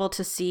haven't been able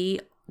to see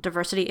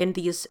diversity in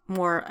these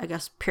more, I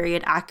guess,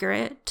 period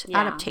accurate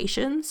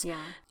adaptations. Yeah.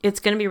 It's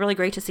going to be really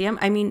great to see him.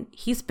 I mean,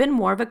 he's been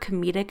more of a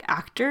comedic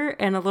actor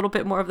and a little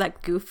bit more of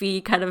that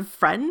goofy kind of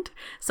friend.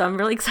 So I'm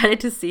really excited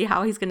to see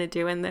how he's going to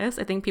do in this.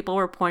 I think people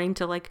were pointing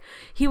to like,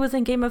 he was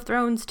in Game of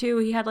Thrones too.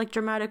 He had like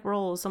dramatic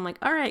roles. I'm like,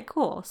 all right,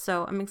 cool.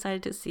 So I'm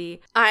excited to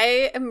see.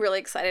 I am really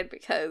excited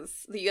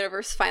because the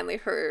universe finally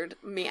heard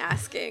me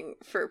asking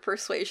for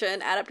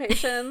Persuasion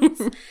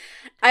adaptations.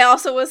 I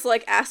also was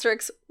like,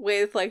 asterisk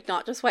with like,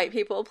 not just white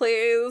people,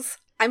 please.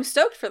 I'm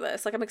stoked for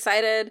this. Like, I'm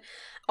excited.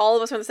 All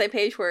of us are on the same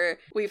page where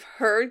we've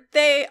heard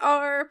they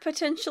are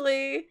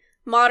potentially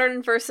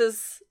modern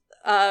versus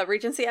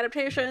Regency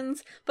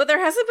adaptations, but there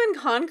hasn't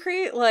been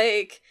concrete,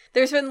 like,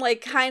 there's been, like,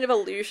 kind of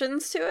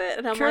allusions to it,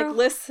 and I'm True. like,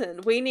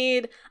 listen,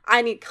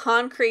 I need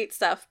concrete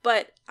stuff,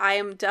 but I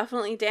am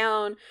definitely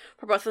down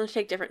for both of them to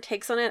take different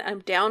takes on it.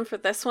 I'm down for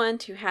this one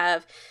to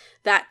have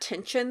that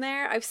tension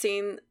there. I've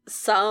seen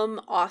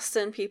some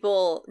Austen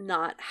people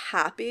not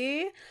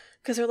happy,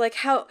 because they're like,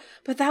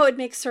 but that would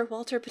make Sir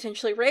Walter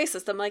potentially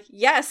racist. I'm like,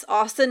 yes,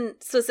 Austen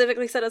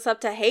specifically set us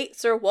up to hate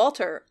Sir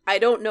Walter. I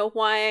don't know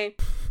why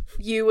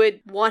you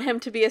would want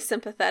him to be a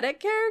sympathetic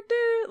character.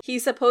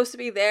 He's supposed to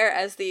be there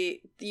as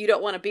you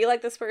don't want to be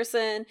like this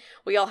person.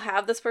 We all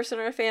have this person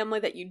in our family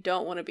that you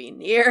don't want to be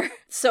near.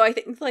 So I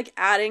think, like,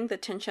 adding the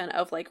tension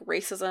of, like,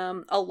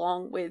 racism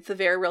along with the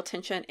very real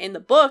tension in the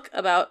book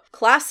about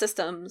class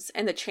systems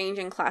and the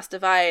changing class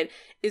divide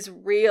is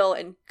real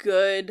and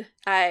good.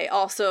 I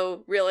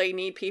also really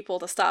need people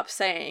to stop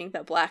saying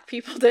that Black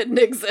people didn't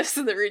exist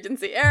in the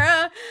Regency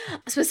era.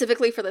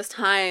 Specifically for this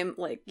time,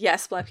 like,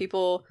 yes, Black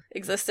people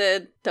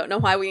existed. Don't know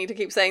why we need to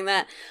keep saying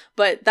that,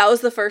 but that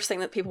was the first thing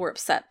that people were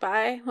upset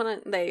by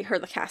when they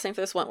heard the casting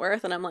for this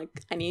Wentworth, and I'm like,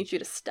 I need you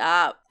to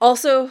stop.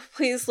 Also,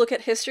 please look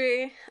at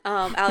history.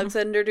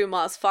 Alexander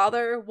Dumas'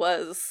 father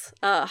was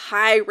a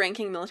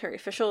high-ranking military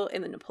official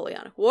in the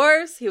Napoleonic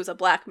Wars. He was a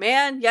Black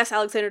man. Yes,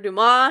 Alexander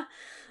Dumas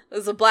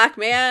is a Black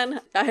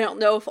man. I don't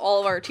know if all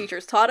of our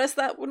teachers taught us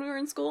that when we were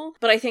in school,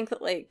 but I think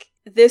that, like,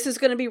 this is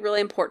going to be really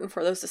important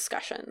for those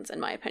discussions, in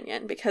my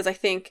opinion, because I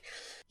think,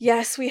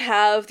 yes, we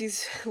have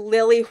these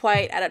lily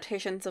white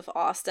adaptations of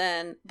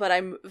Austen, but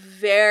I'm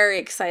very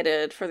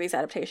excited for these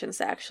adaptations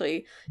to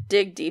actually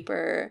dig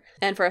deeper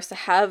and for us to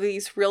have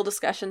these real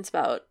discussions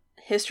about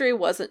history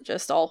wasn't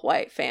just all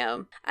white,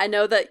 fam. I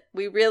know that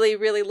we really,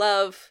 really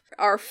love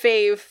our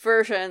fave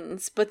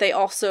versions, but they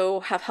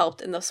also have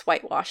helped in this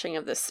whitewashing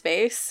of this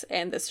space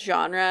and this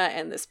genre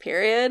and this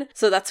period.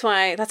 So that's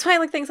why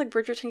like things like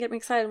Bridgerton get me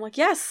excited. I'm like,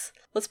 yes,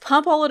 let's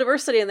pump all the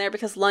diversity in there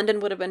because London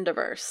would have been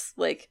diverse.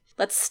 Like,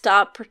 let's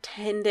stop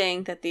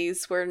pretending that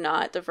these were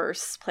not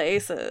diverse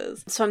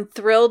places. So I'm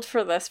thrilled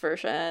for this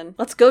version.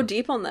 Let's go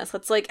deep on this.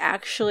 Let's, like,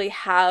 actually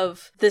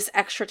have this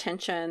extra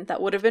tension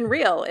that would have been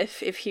real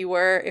if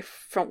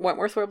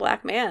Wentworth were a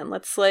Black man.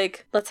 Let's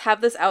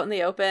have this out in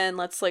the open.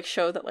 Let's, like,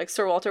 show that, like,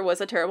 Sir Walter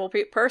was a terrible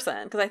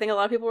person. Because I think a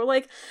lot of people were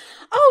like,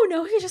 oh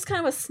no, he's just kind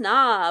of a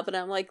snob. And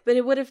I'm like, but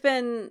it would have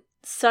been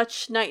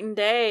such night and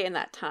day in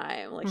that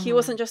time. Like, he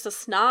wasn't just a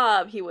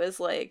snob, he was,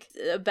 like,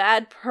 a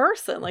bad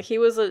person. Like, he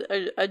was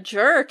a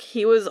jerk.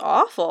 He was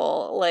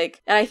awful. Like,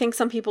 and I think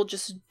some people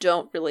just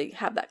don't really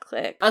have that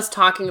click. Us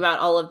talking about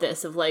all of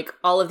this, of, like,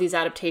 all of these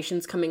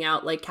adaptations coming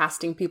out, like,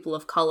 casting people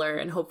of color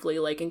and hopefully,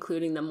 like,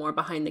 including them more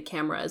behind the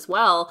camera as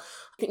well.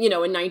 You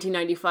know, in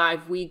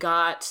 1995, we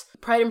got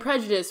Pride and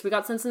Prejudice, we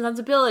got Sense and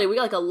Sensibility, we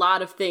got, like, a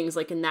lot of things,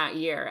 like, in that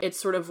year. It's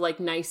sort of, like,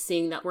 nice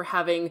seeing that we're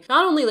having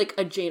not only, like,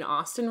 a Jane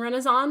Austen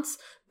renaissance,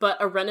 but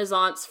a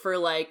renaissance for,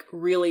 like,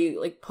 really,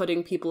 like,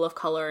 putting people of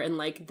color in,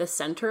 like, the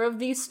center of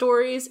these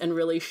stories and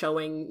really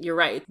showing, you're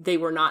right, they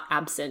were not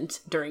absent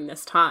during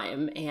this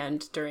time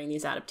and during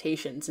these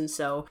adaptations. And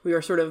so we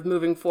are sort of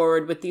moving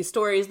forward with these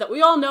stories that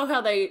we all know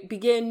how they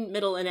begin,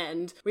 middle, and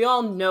end. We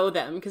all know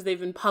them because they've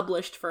been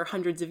published for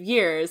hundreds of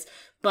years.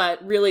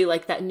 But really,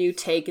 like, that new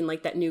take and,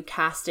 like, that new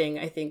casting,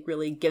 I think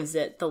really gives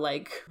it the,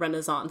 like,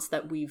 renaissance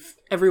that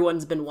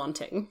everyone's been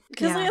wanting.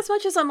 Because, like, as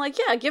much as I'm like,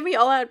 yeah, give me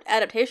all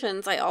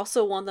adaptations, I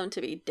also want them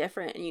to be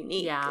different and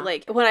unique. Yeah.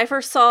 Like, when I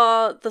first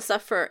saw the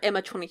stuff for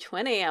Emma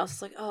 2020, I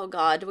was like, oh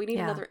god, do we need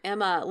another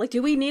Emma? Like,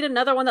 do we need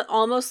another one that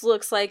almost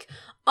looks like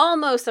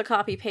almost a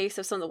copy paste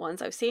of some of the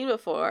ones I've seen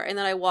before? And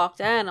then I walked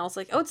in and I was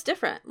like, oh, it's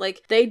different.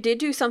 Like, they did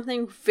do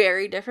something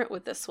very different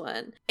with this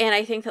one. And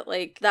I think that,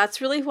 like,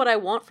 that's really what I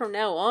want from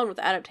now on with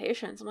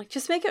adaptations. I'm like,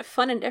 just make it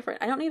fun and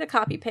different. I don't need a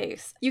copy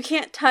paste. You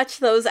can't touch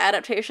those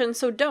adaptations,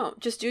 so don't.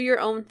 Just do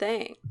your own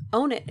thing.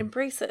 Own it.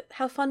 Embrace it.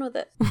 Have fun with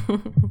it.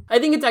 I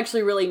think it's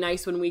actually really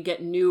nice when we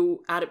get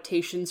new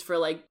adaptations for,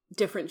 like,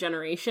 different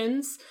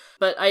generations.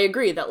 But I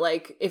agree that,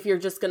 like, if you're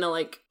just gonna,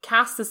 like,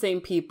 cast the same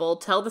people,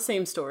 tell the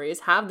same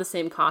stories, have the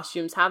same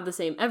costumes, have the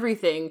same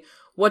everything,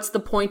 what's the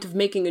point of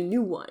making a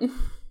new one?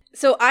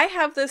 So I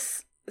have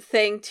this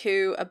thing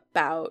too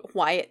about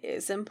why it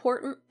is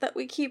important that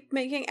we keep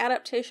making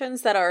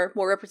adaptations that are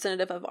more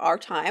representative of our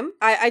time.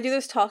 I do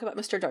this talk about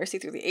Mr. Darcy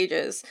Through the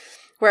Ages,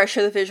 where I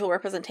show the visual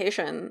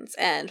representations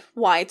and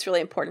why it's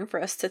really important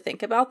for us to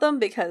think about them,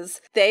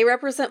 because they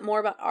represent more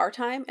about our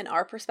time and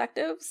our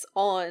perspectives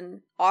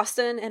on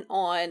Austen and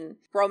on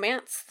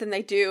romance than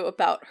they do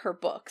about her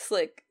books.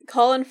 Like,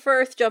 Colin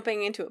Firth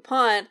jumping into a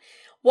pond,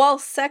 while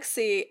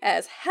sexy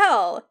as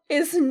hell,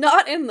 is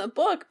not in the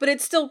book, but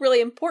it's still really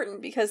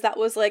important because that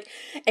was, like,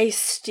 a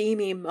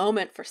steamy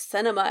moment for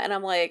cinema, and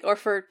I'm like, or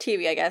for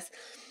TV, I guess.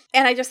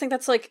 And I just think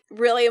that's, like,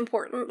 really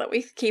important that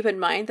we keep in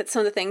mind that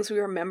some of the things we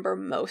remember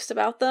most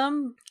about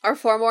them are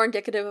far more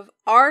indicative of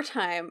our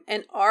time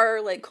and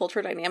our like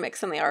culture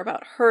dynamics than they are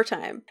about her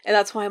time. And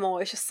that's why I'm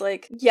always just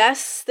like,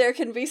 yes, there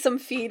can be some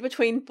feed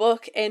between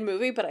book and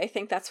movie, but I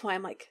think that's why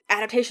I'm like,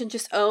 adaptation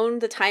just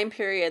owned the time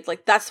period.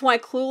 Like, that's why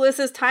Clueless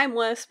is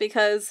timeless,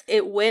 because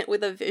it went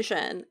with a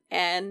vision.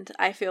 And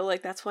I feel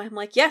like that's why I'm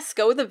like, yes,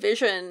 go with a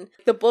vision.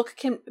 The book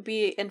can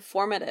be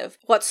informative.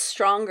 What's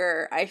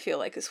stronger, I feel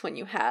like, is when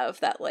you have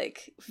that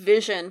like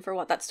vision for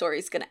what that story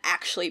is going to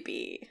actually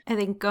be. I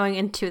think going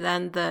into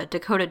then the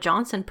Dakota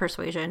Johnson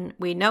persuasion,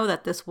 we know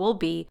that this will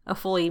be a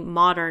fully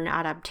modern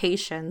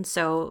adaptation,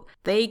 so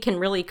they can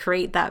really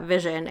create that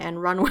vision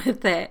and run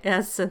with it,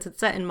 as since it's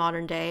set in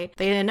modern day.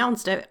 They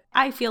announced it.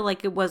 I feel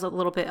like it was a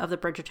little bit of the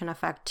Bridgerton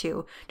effect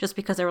too, just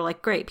because they were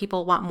like, great,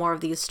 people want more of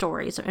these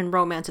stories, and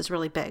romance is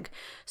really big.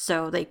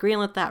 So they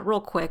greenlit that real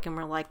quick, and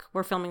we're like,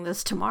 we're filming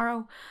this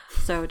tomorrow.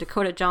 So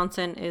Dakota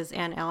Johnson is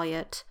Anne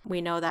Elliot.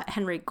 We know that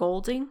Henry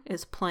Golding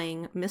is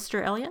playing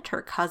Mr. Elliot,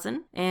 her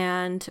cousin.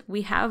 And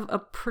we have a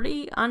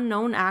pretty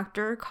unknown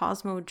actor,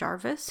 Cosmo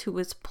Jarvis, who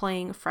is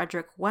playing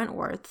Frederick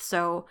Wentworth.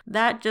 So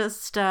that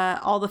just,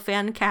 all the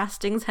fan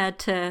castings had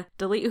to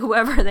delete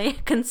whoever they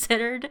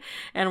considered.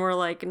 And we're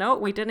like, no,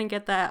 we didn't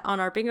get that on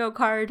our bingo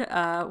card.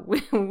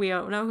 We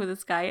don't know who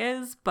this guy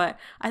is, but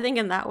I think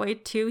in that way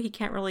too, he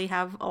can't really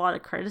have a lot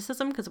of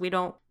criticism because we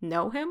don't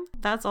know him.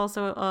 That's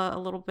also a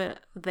little bit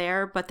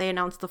there, but they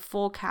announced the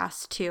full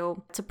cast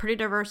too. It's a pretty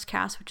diverse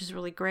cast, which is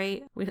really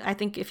great. I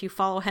think if you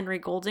follow Henry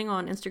Golding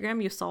on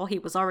Instagram, you saw he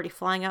was already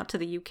flying out to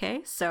the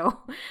UK, so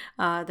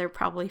they're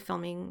probably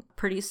filming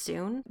pretty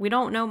soon. We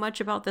don't know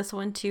much about this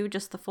one too,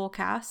 just the full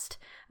cast.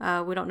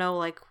 We don't know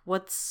like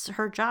what's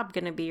her job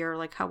gonna be, or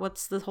like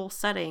what's the whole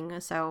setting.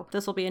 So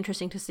this will be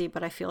interesting to see,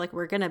 but I feel like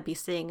we're gonna be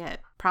seeing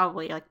it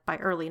probably like by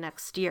early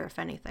next year, if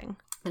anything.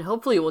 And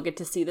hopefully we'll get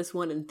to see this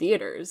one in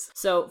theaters.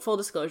 So, full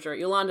disclosure,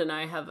 Yolanda and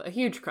I have a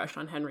huge crush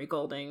on Henry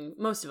Golding.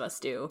 Most of us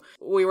do.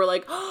 We were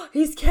like, oh,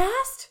 he's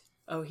cast?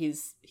 Oh,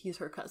 he's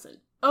her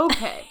cousin.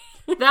 Okay.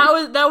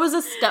 That was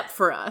a step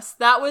for us.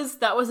 That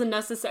was a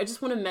necessary. I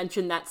just want to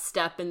mention that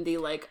step in the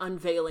like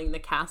unveiling the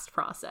cast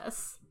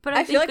process. But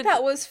I feel like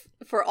that was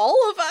for all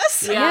of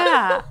us.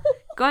 Yeah.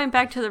 Going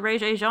back to the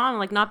Regé Jean,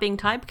 like not being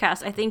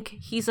typecast, I think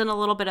he's in a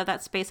little bit of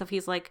that space of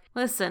he's like,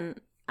 listen,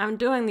 I'm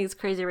doing these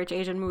crazy rich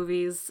Asian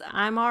movies.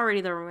 I'm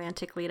already the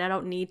romantic lead. I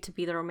don't need to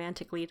be the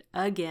romantic lead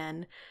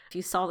again. If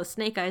you saw the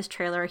Snake Eyes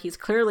trailer, he's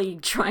clearly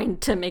trying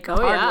to make a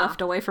hard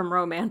left away from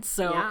romance.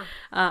 So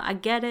I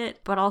get it,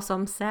 but also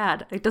I'm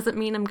sad. It doesn't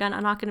mean I'm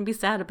not gonna be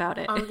sad about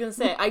it. I was gonna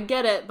say, I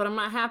get it, but I'm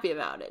not happy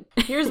about it.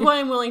 Here's why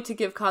I'm willing to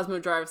give Cosmo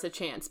Jarvis a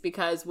chance,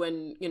 because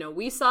when,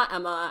 we saw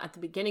Emma at the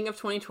beginning of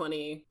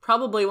 2020,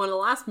 probably one of the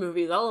last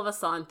movies all of us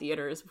saw in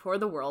theaters before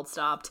the world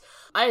stopped,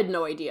 I had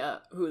no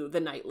idea who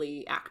the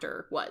Knightley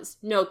actor was.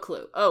 No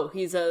clue. Oh,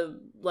 he's a,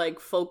 like,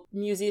 folk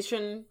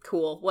musician?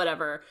 Cool,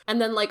 whatever.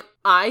 And then, like,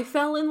 I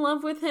fell in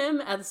love with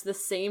him at the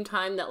same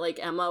time that, like,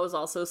 Emma was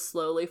also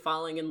slowly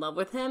falling in love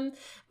with him.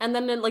 And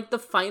then, in, like, the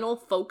final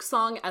folk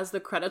song as the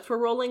credits were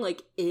rolling,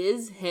 like,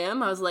 is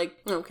him. I was like,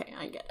 okay,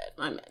 I get it.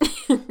 I'm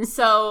in.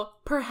 So,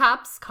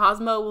 perhaps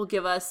Cosmo will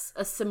give us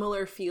a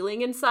similar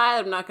feeling inside.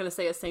 I'm not going to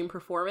say a same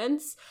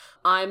performance.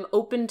 I'm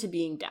open to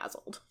being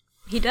dazzled.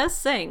 He does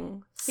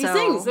sing. He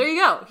sings. There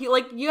you go.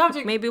 You have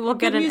to. Maybe we'll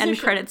get an end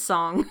credits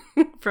song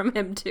from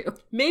him too.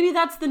 Maybe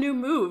that's the new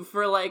move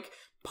for like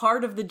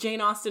part of the Jane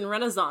Austen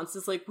Renaissance.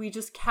 Is like we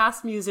just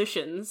cast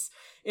musicians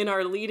in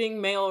our leading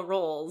male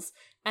roles,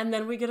 and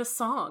then we get a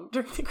song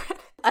during the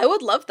credits. I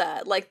would love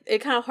that. Like, it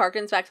kind of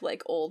harkens back to,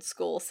 like, old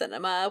school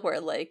cinema where,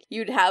 like,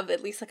 you'd have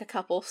at least, like, a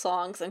couple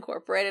songs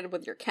incorporated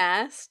with your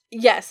cast.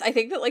 Yes, I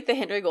think that, like, the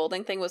Henry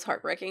Golding thing was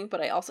heartbreaking,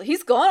 but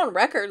he's gone on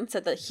record and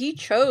said that he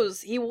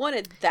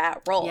wanted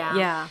that role.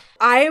 Yeah.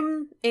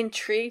 I'm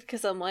intrigued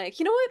because I'm like,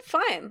 you know what?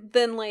 Fine.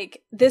 Then,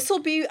 like, this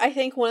will be, I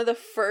think, one of the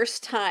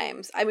first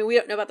times, I mean, we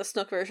don't know about the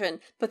Snook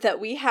version, but that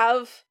we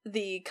have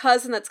the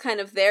cousin that's kind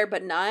of there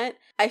but not,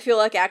 I feel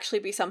like actually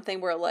be something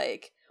where,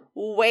 like,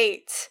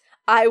 wait,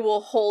 I will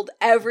hold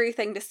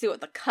everything to see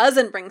what the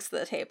cousin brings to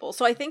the table.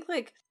 So I think,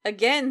 like,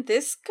 again,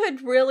 this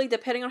could really,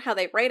 depending on how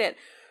they write it,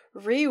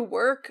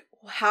 rework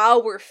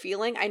how we're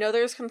feeling. I know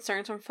there's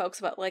concerns from folks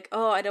about, like,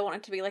 oh, I don't want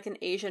it to be like an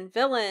Asian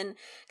villain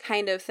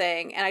kind of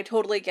thing. And I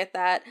totally get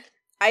that.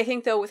 I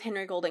think, though, with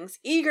Henry Golding's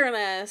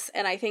eagerness,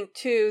 and I think,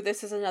 too,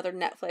 this is another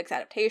Netflix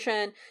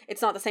adaptation.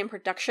 It's not the same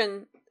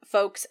production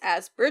folks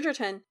as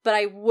Bridgerton, but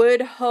I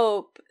would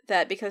hope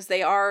that because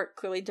they are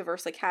clearly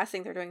diversely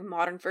casting, they're doing a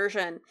modern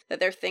version, that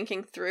they're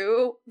thinking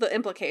through the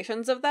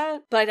implications of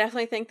that. But I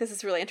definitely think this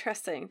is really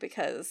interesting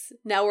because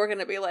now we're going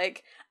to be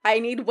like, I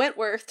need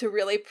Wentworth to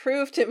really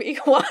prove to me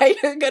why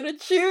you're going to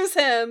choose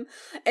him.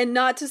 And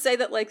not to say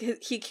that, like,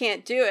 he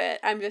can't do it.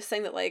 I'm just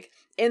saying that, like,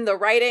 in the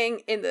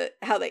writing, in the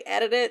how they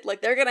edit it,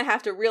 like they're gonna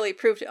have to really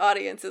prove to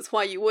audiences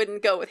why you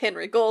wouldn't go with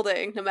Henry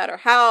Golding, no matter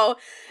how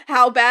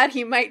bad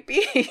he might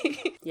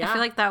be. Yeah. I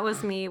feel like that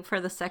was me for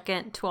the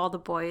second To All the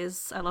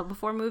Boys I Loved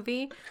Before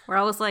movie, where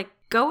I was like,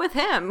 go with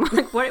him.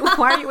 Like,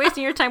 why are you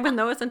wasting your time with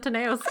Noah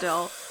Centineo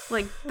still?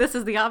 Like, this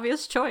is the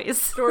obvious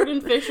choice.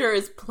 Jordan Fisher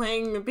is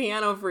playing the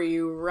piano for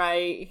you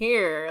right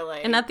here.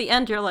 Like, and at the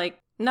end, you're like,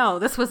 no,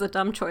 this was a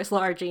dumb choice,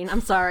 Laura Jean.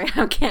 I'm sorry.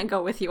 I can't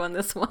go with you on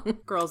this one.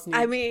 Girls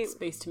need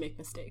space to make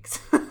mistakes.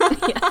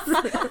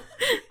 Yes.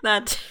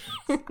 That.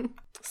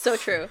 So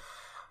true.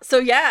 So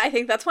yeah, I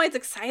think that's why it's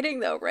exciting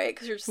though, right?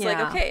 Because you're just like,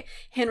 okay,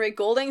 Henry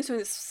Golding's doing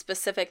this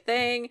specific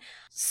thing.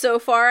 So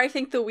far, I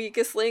think the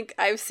weakest link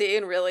I've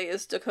seen really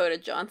is Dakota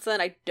Johnson.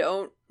 I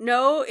don't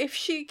know if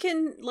she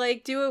can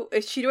like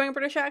is she doing a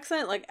British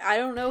accent? Like, I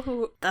don't know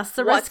who. That's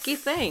the risky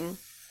thing.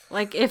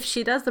 Like, if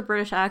she does the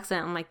British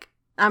accent, I'm like,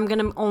 I'm going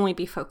to only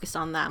be focused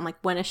on that. I'm like,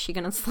 when is she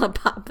going to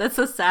slip up? That's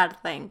a sad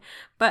thing.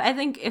 But I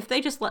think if they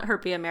just let her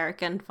be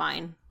American,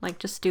 fine. Like,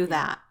 just do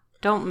that.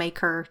 Don't make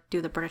her do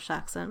the British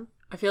accent.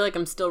 I feel like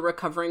I'm still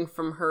recovering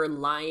from her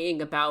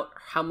lying about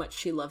how much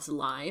she loves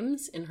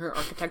limes in her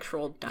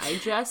Architectural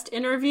Digest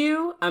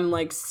interview. I'm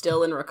like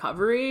still in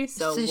recovery,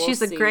 so we'll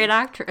she's see. A great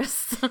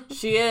actress.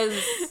 She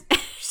is.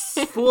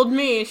 She fooled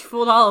me. She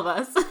fooled all of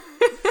us.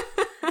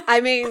 I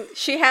mean,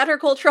 she had her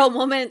cultural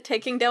moment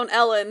taking down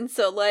Ellen,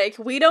 so like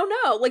we don't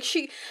know. Like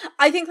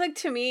I think like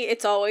to me,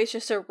 it's always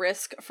just a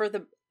risk for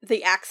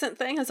the accent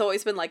thing has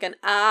always been like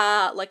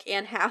like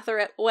Anne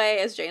Hathaway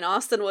as Jane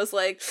Austen was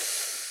like.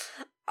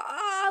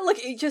 Like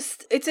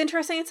it's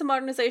interesting. It's a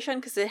modernization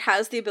because it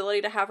has the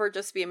ability to have her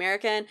just be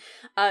American.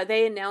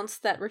 They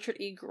announced that Richard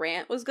E.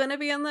 Grant was going to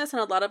be in this, and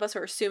a lot of us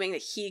are assuming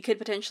that he could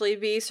potentially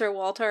be Sir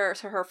Walter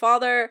or her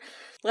father.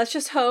 Let's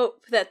just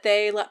hope that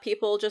they let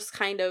people just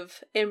kind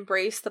of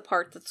embrace the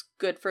part that's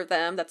good for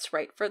them, that's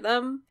right for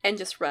them, and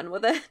just run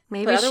with it.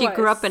 Maybe she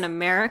grew up in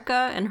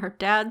America and her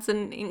dad's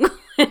in England.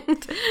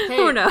 Hey,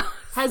 who knows?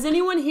 Has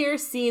anyone here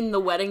seen The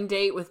Wedding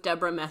Date with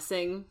Deborah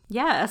Messing?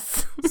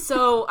 Yes.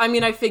 So, I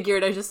mean, I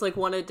figured I just, like,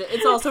 wanted to...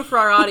 It's also for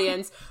our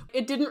audience.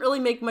 It didn't really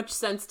make much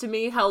sense to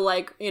me how,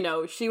 like, you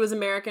know, she was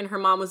American, her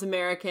mom was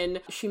American,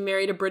 she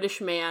married a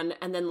British man,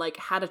 and then, like,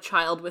 had a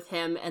child with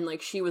him, and,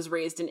 like, she was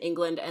raised in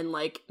England, and,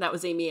 like, that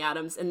was Amy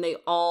Adams, and they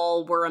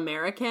all were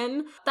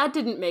American. That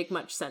didn't make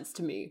much sense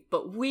to me,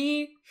 but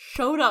we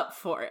showed up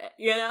for it,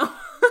 you know?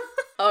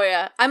 Oh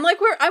yeah.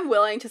 I'm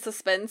willing to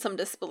suspend some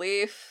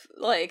disbelief.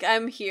 Like,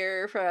 I'm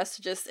here for us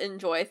to just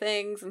enjoy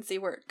things and see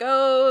where it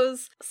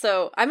goes.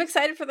 So I'm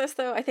excited for this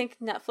though. I think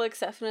Netflix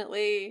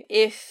definitely,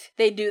 if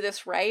they do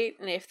this right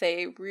and if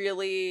they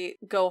really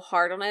go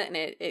hard on it and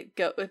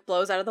it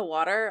blows out of the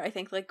water, I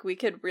think like we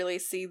could really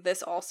see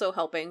this also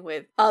helping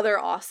with other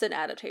Austen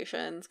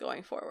adaptations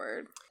going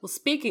forward. Well,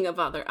 speaking of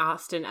other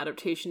Austen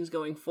adaptations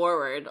going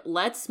forward,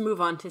 let's move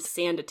on to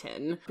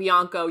Sanditon.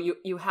 Bianca,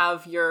 you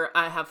have your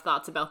I have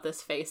thoughts about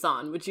this face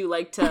on. Would you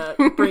like to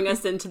bring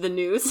us into the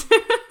news?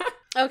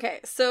 Okay,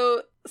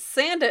 so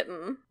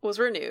Sanditon was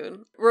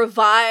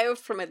revived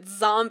from its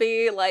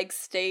zombie-like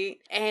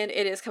state, and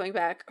it is coming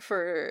back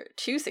for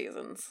 2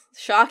 seasons.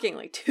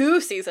 Shockingly,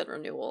 2-season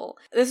renewal.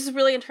 This is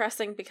really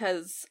interesting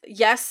because,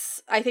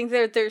 yes, I think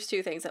there's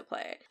 2 things at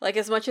play. Like,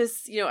 as much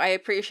as, you know, I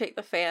appreciate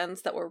the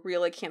fans that were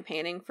really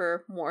campaigning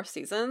for more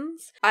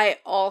seasons, I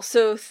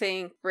also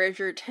think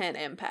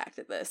Bridgerton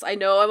impacted this. I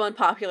know I'm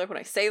unpopular when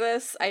I say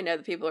this. I know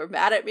that people are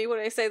mad at me when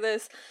I say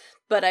this.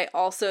 But I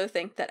also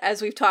think that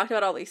as we've talked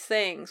about all these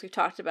things, we've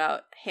talked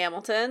about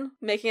Hamilton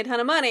making a ton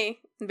of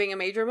money and being a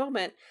major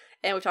moment,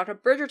 and we've talked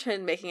about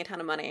Bridgerton making a ton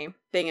of money,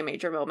 being a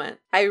major moment.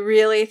 I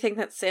really think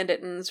that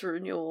Sanditon's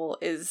renewal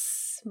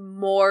is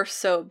more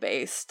so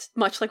based,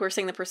 much like we're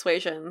seeing the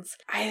Persuasions,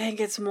 I think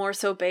it's more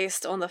so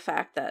based on the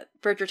fact that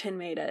Bridgerton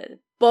made a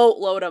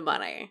boatload of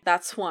money.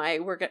 That's why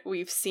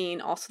we've seen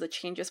also the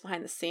changes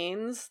behind the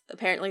scenes.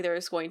 Apparently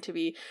there's going to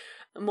be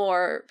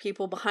more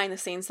people behind the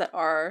scenes that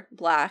are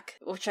Black,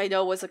 which I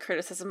know was a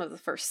criticism of the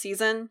first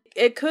season.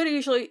 It could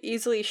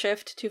easily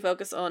shift to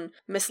focus on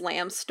Miss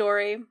Lamb's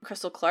story,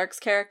 Crystal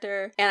Clark's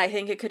character, and I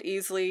think it could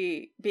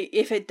easily be,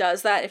 if it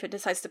does that, if it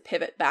decides to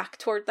pivot back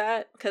toward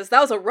that, because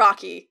that was a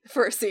rocky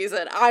first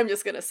season, I'm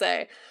just gonna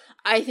say.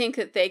 I think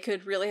that they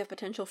could really have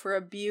potential for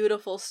a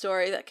beautiful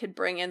story that could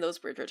bring in those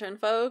Bridgerton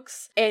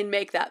folks and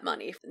make that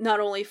money. Not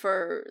only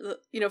for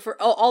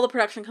for all the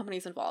production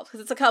companies involved,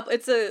 because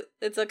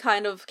it's a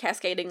kind of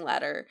cascading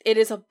ladder. It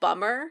is a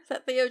bummer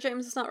that Theo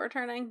James is not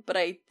returning, but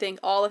I think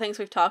all the things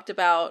we've talked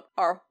about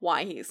are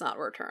why he's not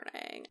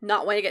returning.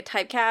 Not wanting to get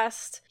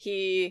typecast.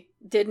 He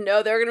didn't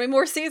know there were going to be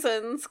more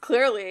seasons,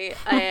 clearly,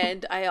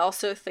 and I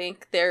also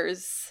think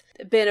there's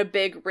been a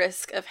big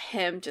risk of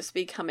him just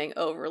becoming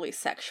overly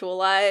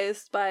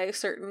sexualized by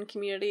certain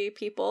community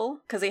people,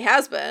 because he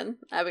has been.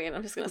 I mean,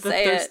 I'm just gonna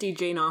say the thirsty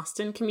Jane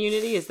Austen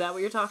community, is that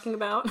what you're talking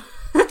about?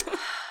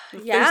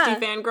 Yeah,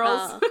 thirsty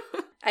fangirls.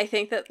 I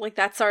think that, like,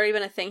 that's already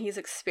been a thing he's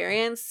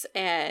experienced,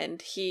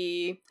 and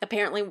he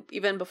apparently,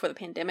 even before the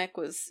pandemic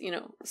was,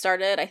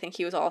 started, I think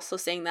he was also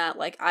seeing that,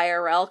 like,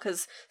 IRL,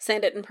 because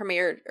Sanditon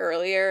premiered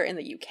earlier in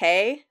the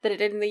UK than it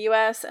did in the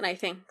US, and I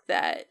think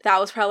that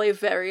was probably a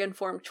very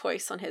informed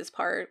choice on his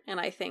part, and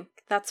I think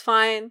that's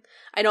fine.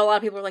 I know a lot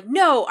of people are like,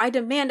 no, I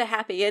demand a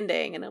happy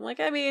ending, and I'm like,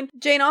 I mean,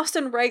 Jane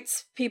Austen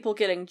writes people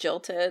getting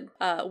jilted.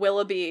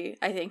 Willoughby,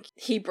 I think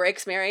he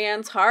breaks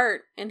Marianne's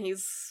heart, and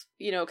he's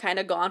kind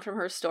of gone from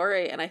her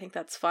story, and I think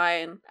that's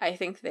fine. I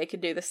think they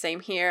could do the same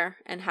here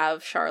and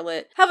have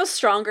Charlotte have a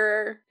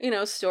stronger,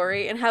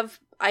 story, and have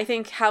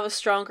a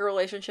stronger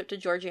relationship to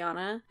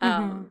Georgiana.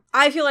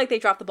 I feel like they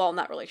dropped the ball in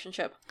that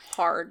relationship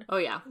hard. Oh,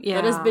 yeah.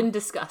 That has been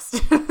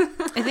discussed.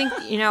 I think,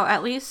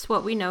 at least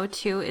what we know,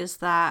 too, is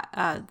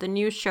that the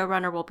new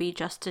showrunner will be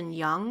Justin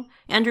Young.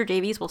 Andrew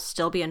Davies will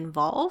still be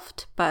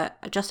involved, but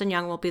Justin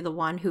Young will be the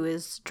one who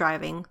is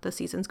driving the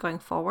seasons going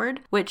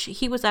forward, which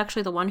he was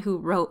actually the one who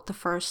wrote the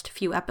first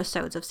few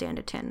episodes of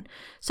Sanditon.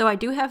 So I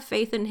do have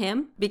faith in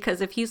him,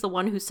 because if he's the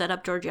one who set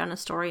up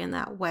Georgiana's story in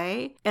that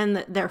way,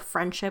 and their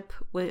friendship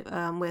with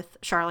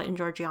Charlotte and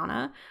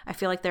Georgiana, I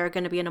feel like they're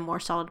going to be in a more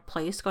solid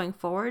place going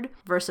forward,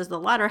 versus the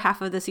latter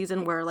half of the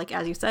season where, like,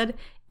 as you said,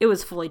 it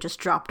was fully just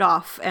dropped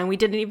off, and we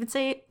didn't even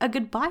say a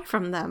goodbye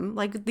from them.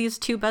 Like, these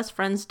two best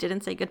friends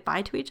didn't say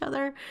goodbye to each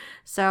other.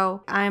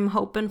 So I'm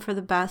hoping for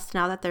the best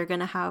now that they're going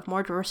to have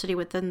more diversity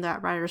within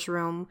that writer's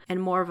room,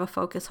 and more of a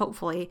focus,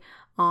 hopefully,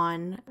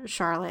 on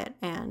Charlotte.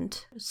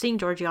 And seeing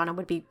Georgiana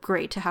would be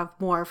great to have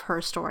more of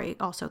her story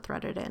also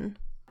threaded in.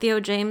 Theo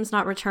James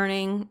not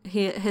returning,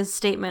 his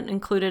statement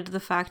included the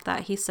fact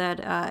that he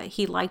said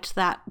he liked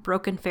that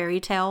broken fairy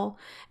tale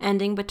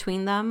ending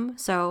between them.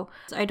 So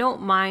I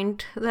don't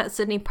mind that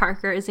Sydney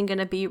Parker isn't going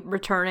to be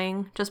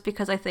returning, just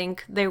because I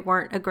think they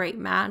weren't a great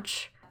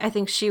match. I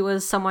think she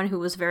was someone who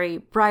was very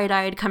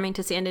bright-eyed coming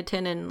to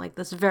Sanditon, and like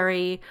this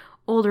very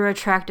older,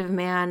 attractive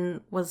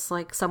man was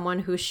like someone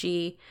who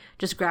she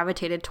just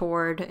gravitated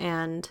toward.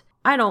 And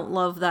I don't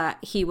love that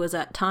he was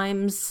at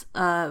times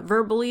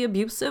verbally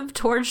abusive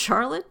towards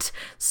Charlotte,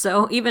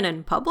 so even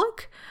in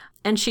public,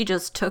 and she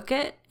just took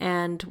it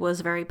and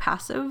was very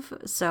passive.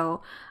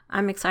 So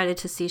I'm excited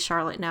to see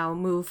Charlotte now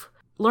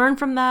learn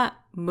from that,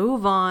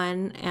 move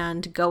on,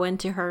 and go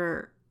into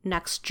her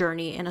next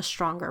journey in a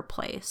stronger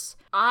place.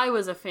 I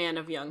was a fan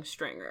of young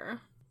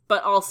Stringer,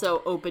 but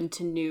also open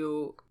to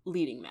new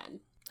leading men.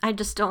 I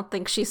just don't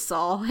think she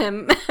saw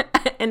him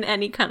in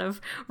any kind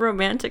of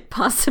romantic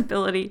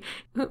possibility.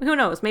 Who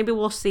knows? Maybe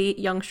we'll see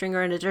young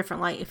Stringer in a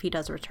different light if he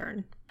does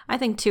return. I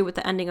think, too, with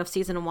the ending of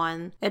season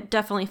 1, it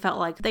definitely felt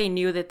like they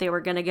knew that they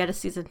were going to get a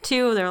season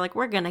 2. They were like,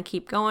 we're going to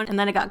keep going. And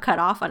then it got cut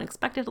off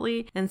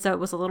unexpectedly. And so it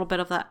was a little bit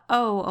of that,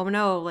 oh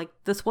no, like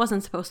this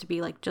wasn't supposed to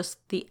be like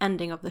just the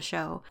ending of the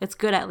show. It's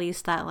good at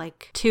least that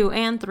like 2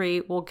 and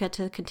 3 we'll get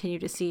to continue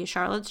to see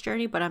Charlotte's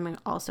journey, but I'm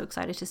also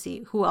excited to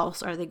see who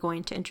else are they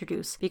going to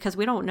introduce, because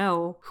we don't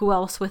know who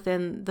else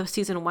within the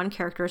season 1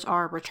 characters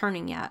are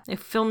returning yet.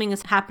 If filming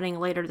is happening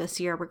later this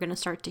year, we're going to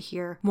start to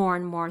hear more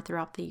and more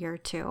throughout the year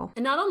too.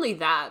 And not only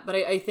that, but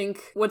I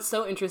think what's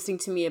so interesting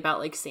to me about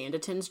like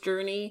Sanditon's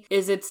journey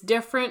is it's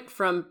different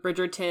from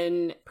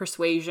Bridgerton,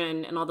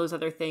 Persuasion, and all those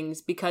other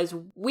things, because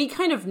we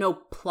kind of know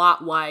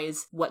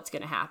plot-wise what's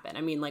going to happen.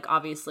 I mean, like,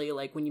 obviously,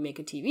 like, when you make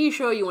a TV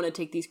show, you want to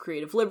take these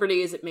creative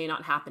liberties. It may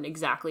not happen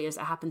exactly as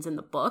it happens in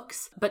the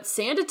books. But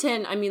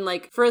Sanditon, I mean,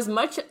 like, for as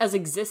much as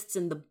exists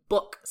in the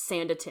book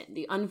Sanditon,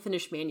 the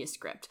unfinished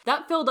manuscript,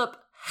 that filled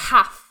up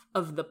half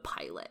of the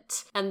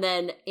pilot. And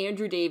then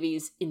Andrew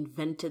Davies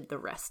invented the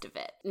rest of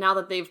it. Now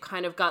that they've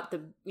kind of got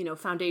the,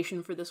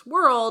 foundation for this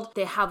world,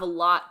 they have a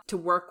lot to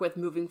work with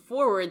moving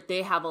forward.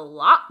 They have a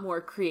lot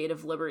more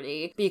creative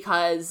liberty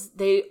because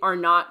they are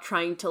not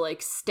trying to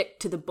like stick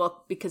to the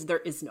book because there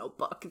is no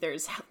book.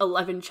 There's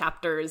 11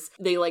 chapters.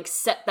 They like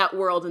set that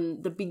world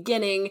in the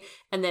beginning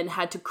and then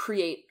had to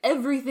create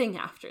everything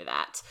after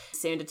that.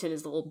 Sanditon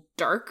is a little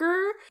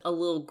darker, a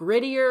little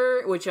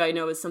grittier, which I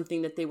know is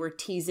something that they were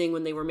teasing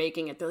when they were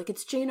making it. They're like,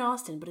 it's Jane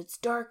Austen, but it's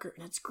darker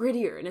and it's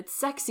grittier and it's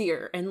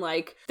sexier. And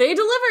like, they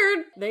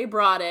delivered, they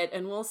brought it,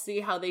 and we'll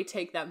see how they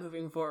take that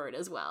moving forward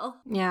as well.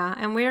 Yeah,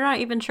 and we're not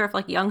even sure if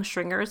like young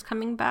Stringer is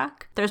coming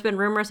back. There's been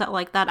rumors that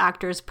like that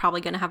actor is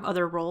probably going to have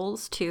other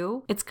roles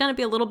too. It's going to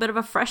be a little bit of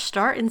a fresh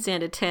start in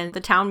Sanditon.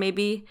 The town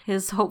maybe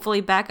is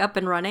hopefully back up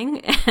and running,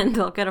 and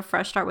they'll get a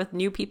fresh start with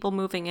new people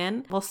moving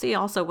in. We'll see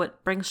also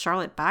what brings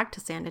Charlotte back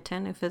to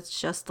Sanditon. If it's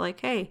just like,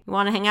 hey, you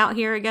want to hang out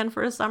here again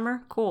for a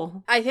summer?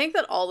 Cool. I think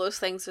that all those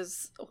things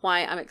is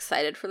why I'm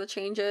excited for the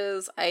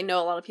changes. I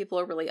know a lot of people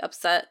are really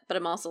upset, but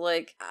I'm also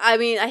like, I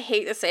mean, I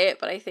hate to say it,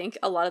 but I think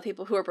a lot of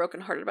people who are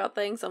brokenhearted about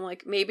things, I'm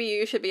like, maybe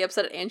you should be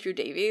upset at Andrew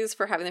Davies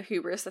for having the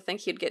hubris to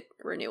think he'd get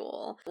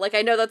renewal. Like,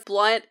 I know that's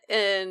blunt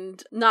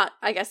and not,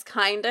 I guess,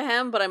 kind to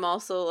him, but I'm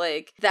also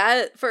like,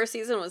 that first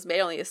season was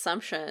made on the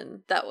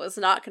assumption that was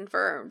not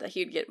confirmed that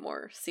he'd get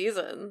more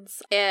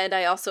seasons. And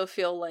I also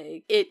feel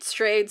like it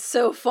strayed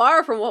so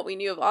far from what we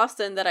knew of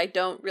Austen that I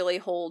don't really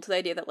hold to the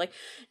idea that like,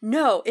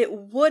 no, it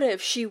would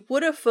have she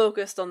would have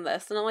focused on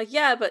this. And I'm like,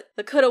 yeah, but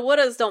the coulda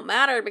wouldas don't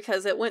matter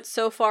because it went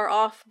so far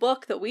off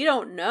book that we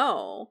don't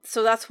know.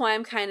 So that's why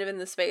I'm kind of in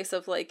the space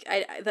of like,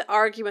 the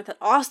argument that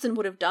Austen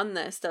would have done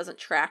this doesn't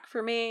track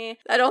for me.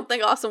 I don't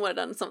think Austen would have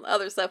done some of the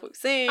other stuff we've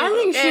seen. I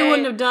think she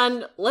wouldn't have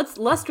done,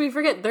 lest we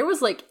forget, there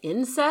was like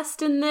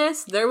incest in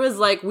this. There was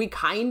like, we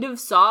kind of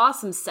saw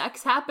some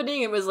sex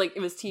happening. It was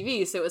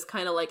TV, so it was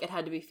kind of like it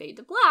had to be fade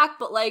to black.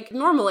 But like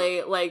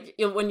normally, like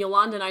when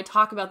Yolanda and I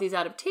talk about these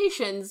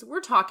adaptations,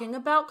 we're talking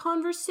about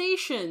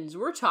conversations.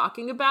 We're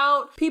talking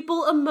about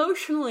people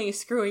emotionally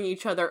screwing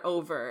each other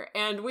over.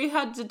 And we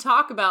had to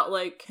talk about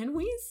like, can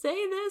we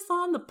say this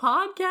on the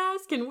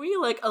podcast? Can we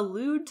like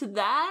allude to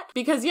that?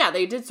 Because yeah,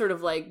 they did sort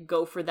of like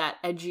go for that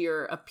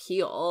edgier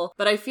appeal.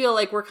 But I feel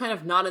like we're kind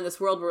of not in this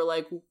world where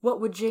like,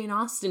 what would Jane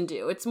Austen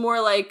do? It's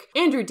more like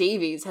Andrew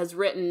Davies has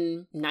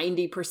written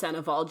 90%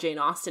 of all Jane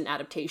Austen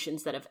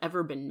adaptations that have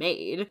ever been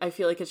made. I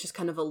feel like it's just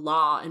kind of a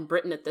law in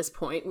Britain at this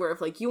point where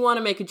if like you want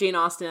to make a Jane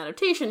Austen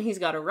adaptation, he's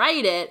got to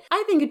write it.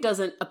 I think it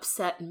doesn't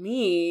upset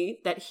me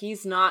that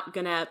he's not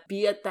gonna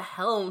be at the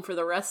helm for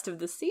the rest of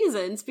the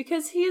seasons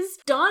because he's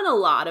done a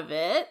lot of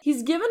it.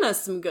 He's given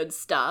us some good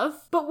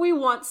stuff, but we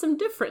want some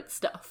different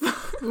stuff.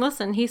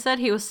 Listen, he said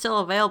he was still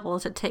available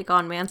to take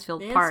on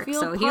Mansfield Park,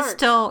 so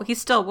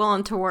he's still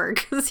willing to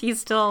work because he's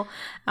still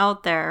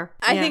out there.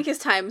 I think his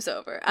time's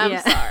over. I'm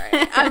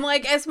sorry. I'm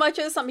like, as much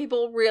as some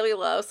people really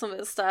love some of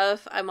his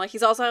stuff, I'm like,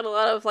 he's also had a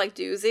lot of like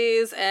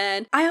doozies,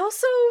 and I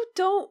also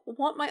don't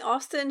want my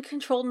Austen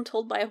controlled and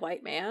told by a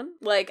white man.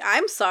 Like,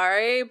 I'm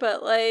sorry,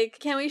 but like,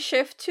 can we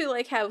shift to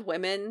like have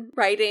women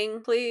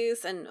writing,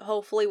 please? And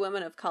hopefully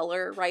women of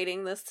color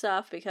writing this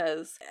stuff,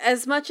 because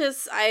as much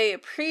as I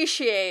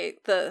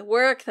appreciate the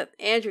work that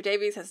Andrew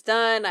Davies has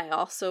done, I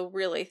also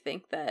really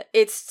think that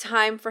it's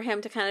time for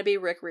him to kind of be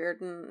Rick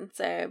Riordan and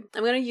say,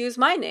 I'm going to use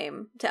my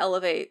name to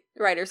elevate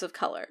writers of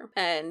color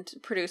and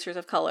producers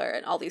of color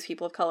and all these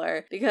people of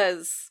color,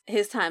 because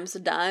his time's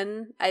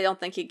done. I don't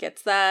think he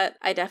gets that.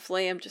 I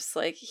definitely am just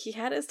like, he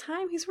had his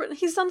time.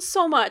 He's done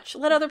so much.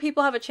 Let other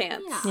people have a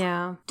chance.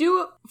 Yeah.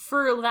 Do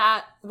for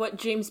that what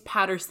James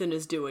Patterson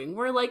is doing,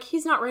 where like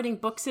he's not writing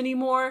books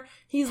anymore.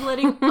 He's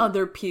letting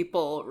other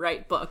people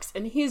write books,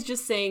 and he's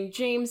just saying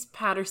James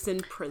Patterson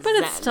presents.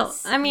 But it's still,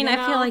 I mean,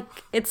 I feel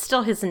like it's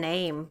still his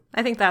name.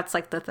 I think that's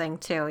like the thing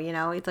too, you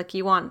know? It's like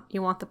you want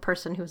the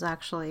person who's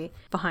actually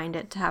behind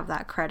it to have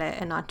that credit,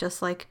 and not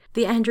just like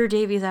the Andrew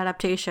Davies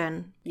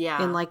adaptation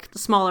in like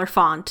smaller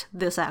font.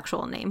 This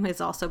actual name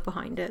is also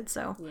behind it,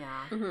 so.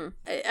 Yeah. Mm-hmm.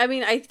 I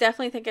mean, I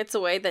definitely think it's a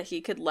way that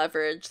he could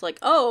leverage, like,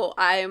 oh,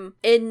 I'm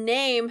in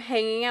name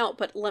hanging out,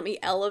 but let me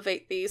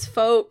elevate these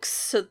folks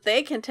so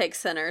they can take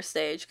center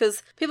stage,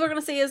 because people are going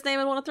to see his name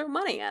and want to throw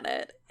money at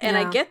it. And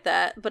I get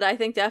that, but I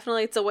think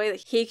definitely it's a way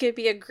that he could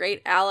be a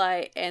great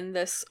ally in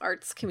this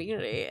arts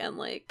community and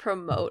like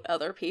promote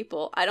other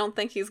people. I don't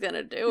think he's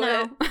gonna do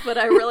it, but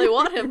I really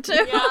want him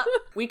to. Yeah.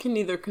 We can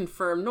neither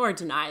confirm nor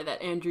deny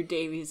that Andrew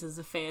Davies is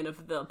a fan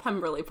of the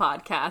Pemberley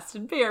podcast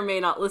and may or may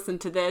not listen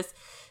to this.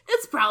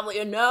 It's probably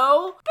a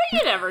no, but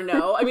you never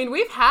know. I mean,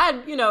 we've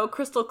had,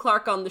 Crystal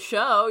Clark on the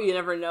show. You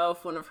never know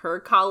if one of her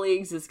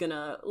colleagues is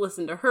gonna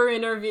listen to her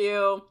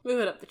interview, move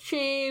it up the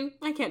chain.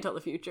 I can't tell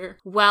the future.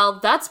 Well,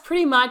 that's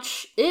pretty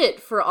much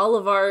it for all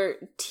of our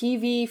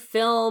TV,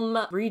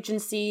 film,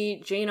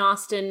 Regency, Jane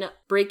Austen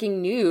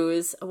breaking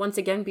news. Once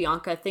again,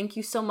 Bianca, thank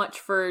you so much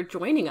for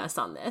joining us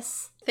on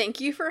this.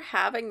 Thank you for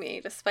having me,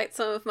 despite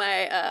some of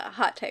my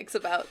hot takes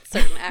about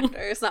certain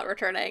actors not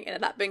returning and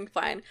not being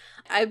fine.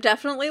 I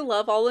definitely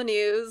love all the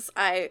news.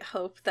 I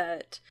hope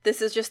that this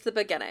is just the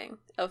beginning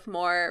of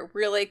more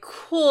really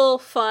cool,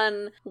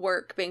 fun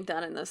work being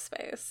done in this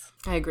space.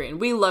 I agree, and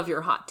we love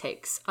your hot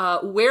takes.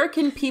 Where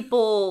can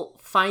people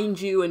find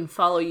you and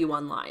follow you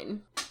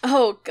online?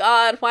 Oh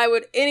God, why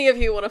would any of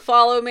you want to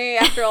follow me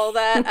after all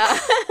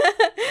that?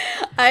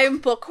 I'm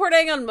book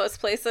hoarding on most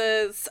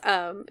places.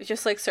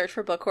 Just like search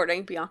for book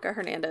hoarding, Bianca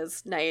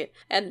Hernandez-Knight,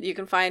 and you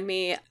can find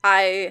me.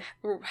 I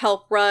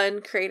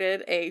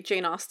created a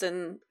Jane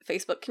Austen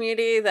Facebook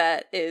community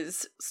that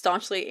is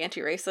staunchly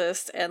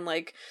anti-racist and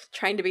like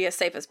trying to be as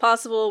safe as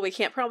possible. We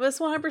can't promise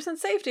 100%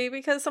 safety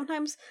because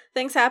sometimes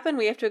things happen.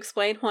 We have to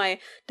explain why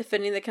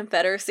defending the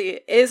Confederacy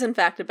is in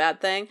fact a bad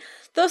thing.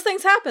 Those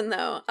things happen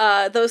though.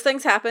 Those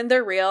things happen.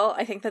 They're real.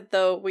 I think that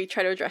though we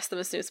try to address them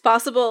as soon as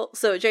possible.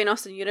 So Jane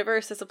Austen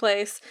Universe is a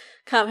place.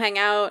 Come hang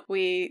out.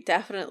 We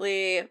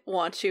definitely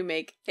want to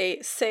make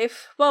a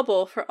safe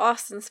bubble for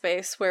Austen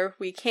space where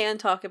we can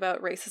talk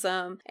about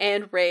racism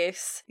and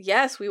race.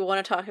 Yes, we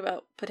want to talk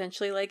about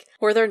potentially like,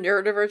 were there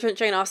neurodivergent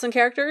Jane Austen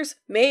characters?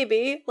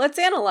 Maybe. Let's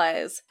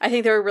analyze. I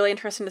think there were really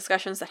interesting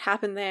discussions that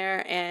happened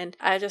there, and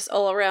I just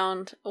all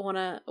around want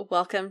to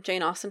welcome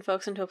Jane Austen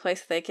folks into a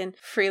place that they can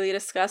freely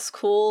discuss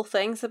cool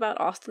things about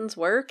Austen's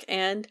work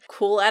and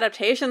cool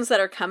adaptations that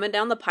are coming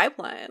down the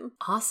pipeline.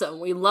 Awesome.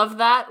 We love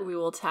that. We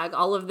will tag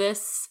all of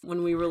this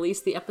when we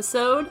release the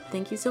episode.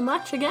 Thank you so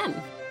much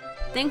again.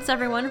 Thanks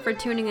everyone for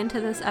tuning into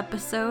this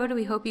episode.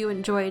 We hope you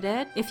enjoyed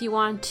it. If you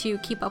want to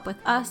keep up with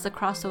us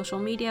across social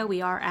media,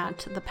 we are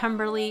at The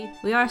Pemberley.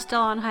 We are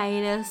still on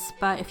hiatus,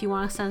 but if you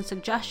want to send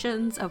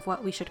suggestions of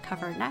what we should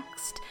cover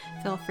next,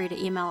 feel free to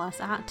email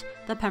us at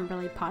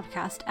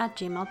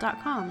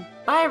thepemberleypodcast@gmail.com.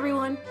 Bye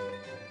everyone!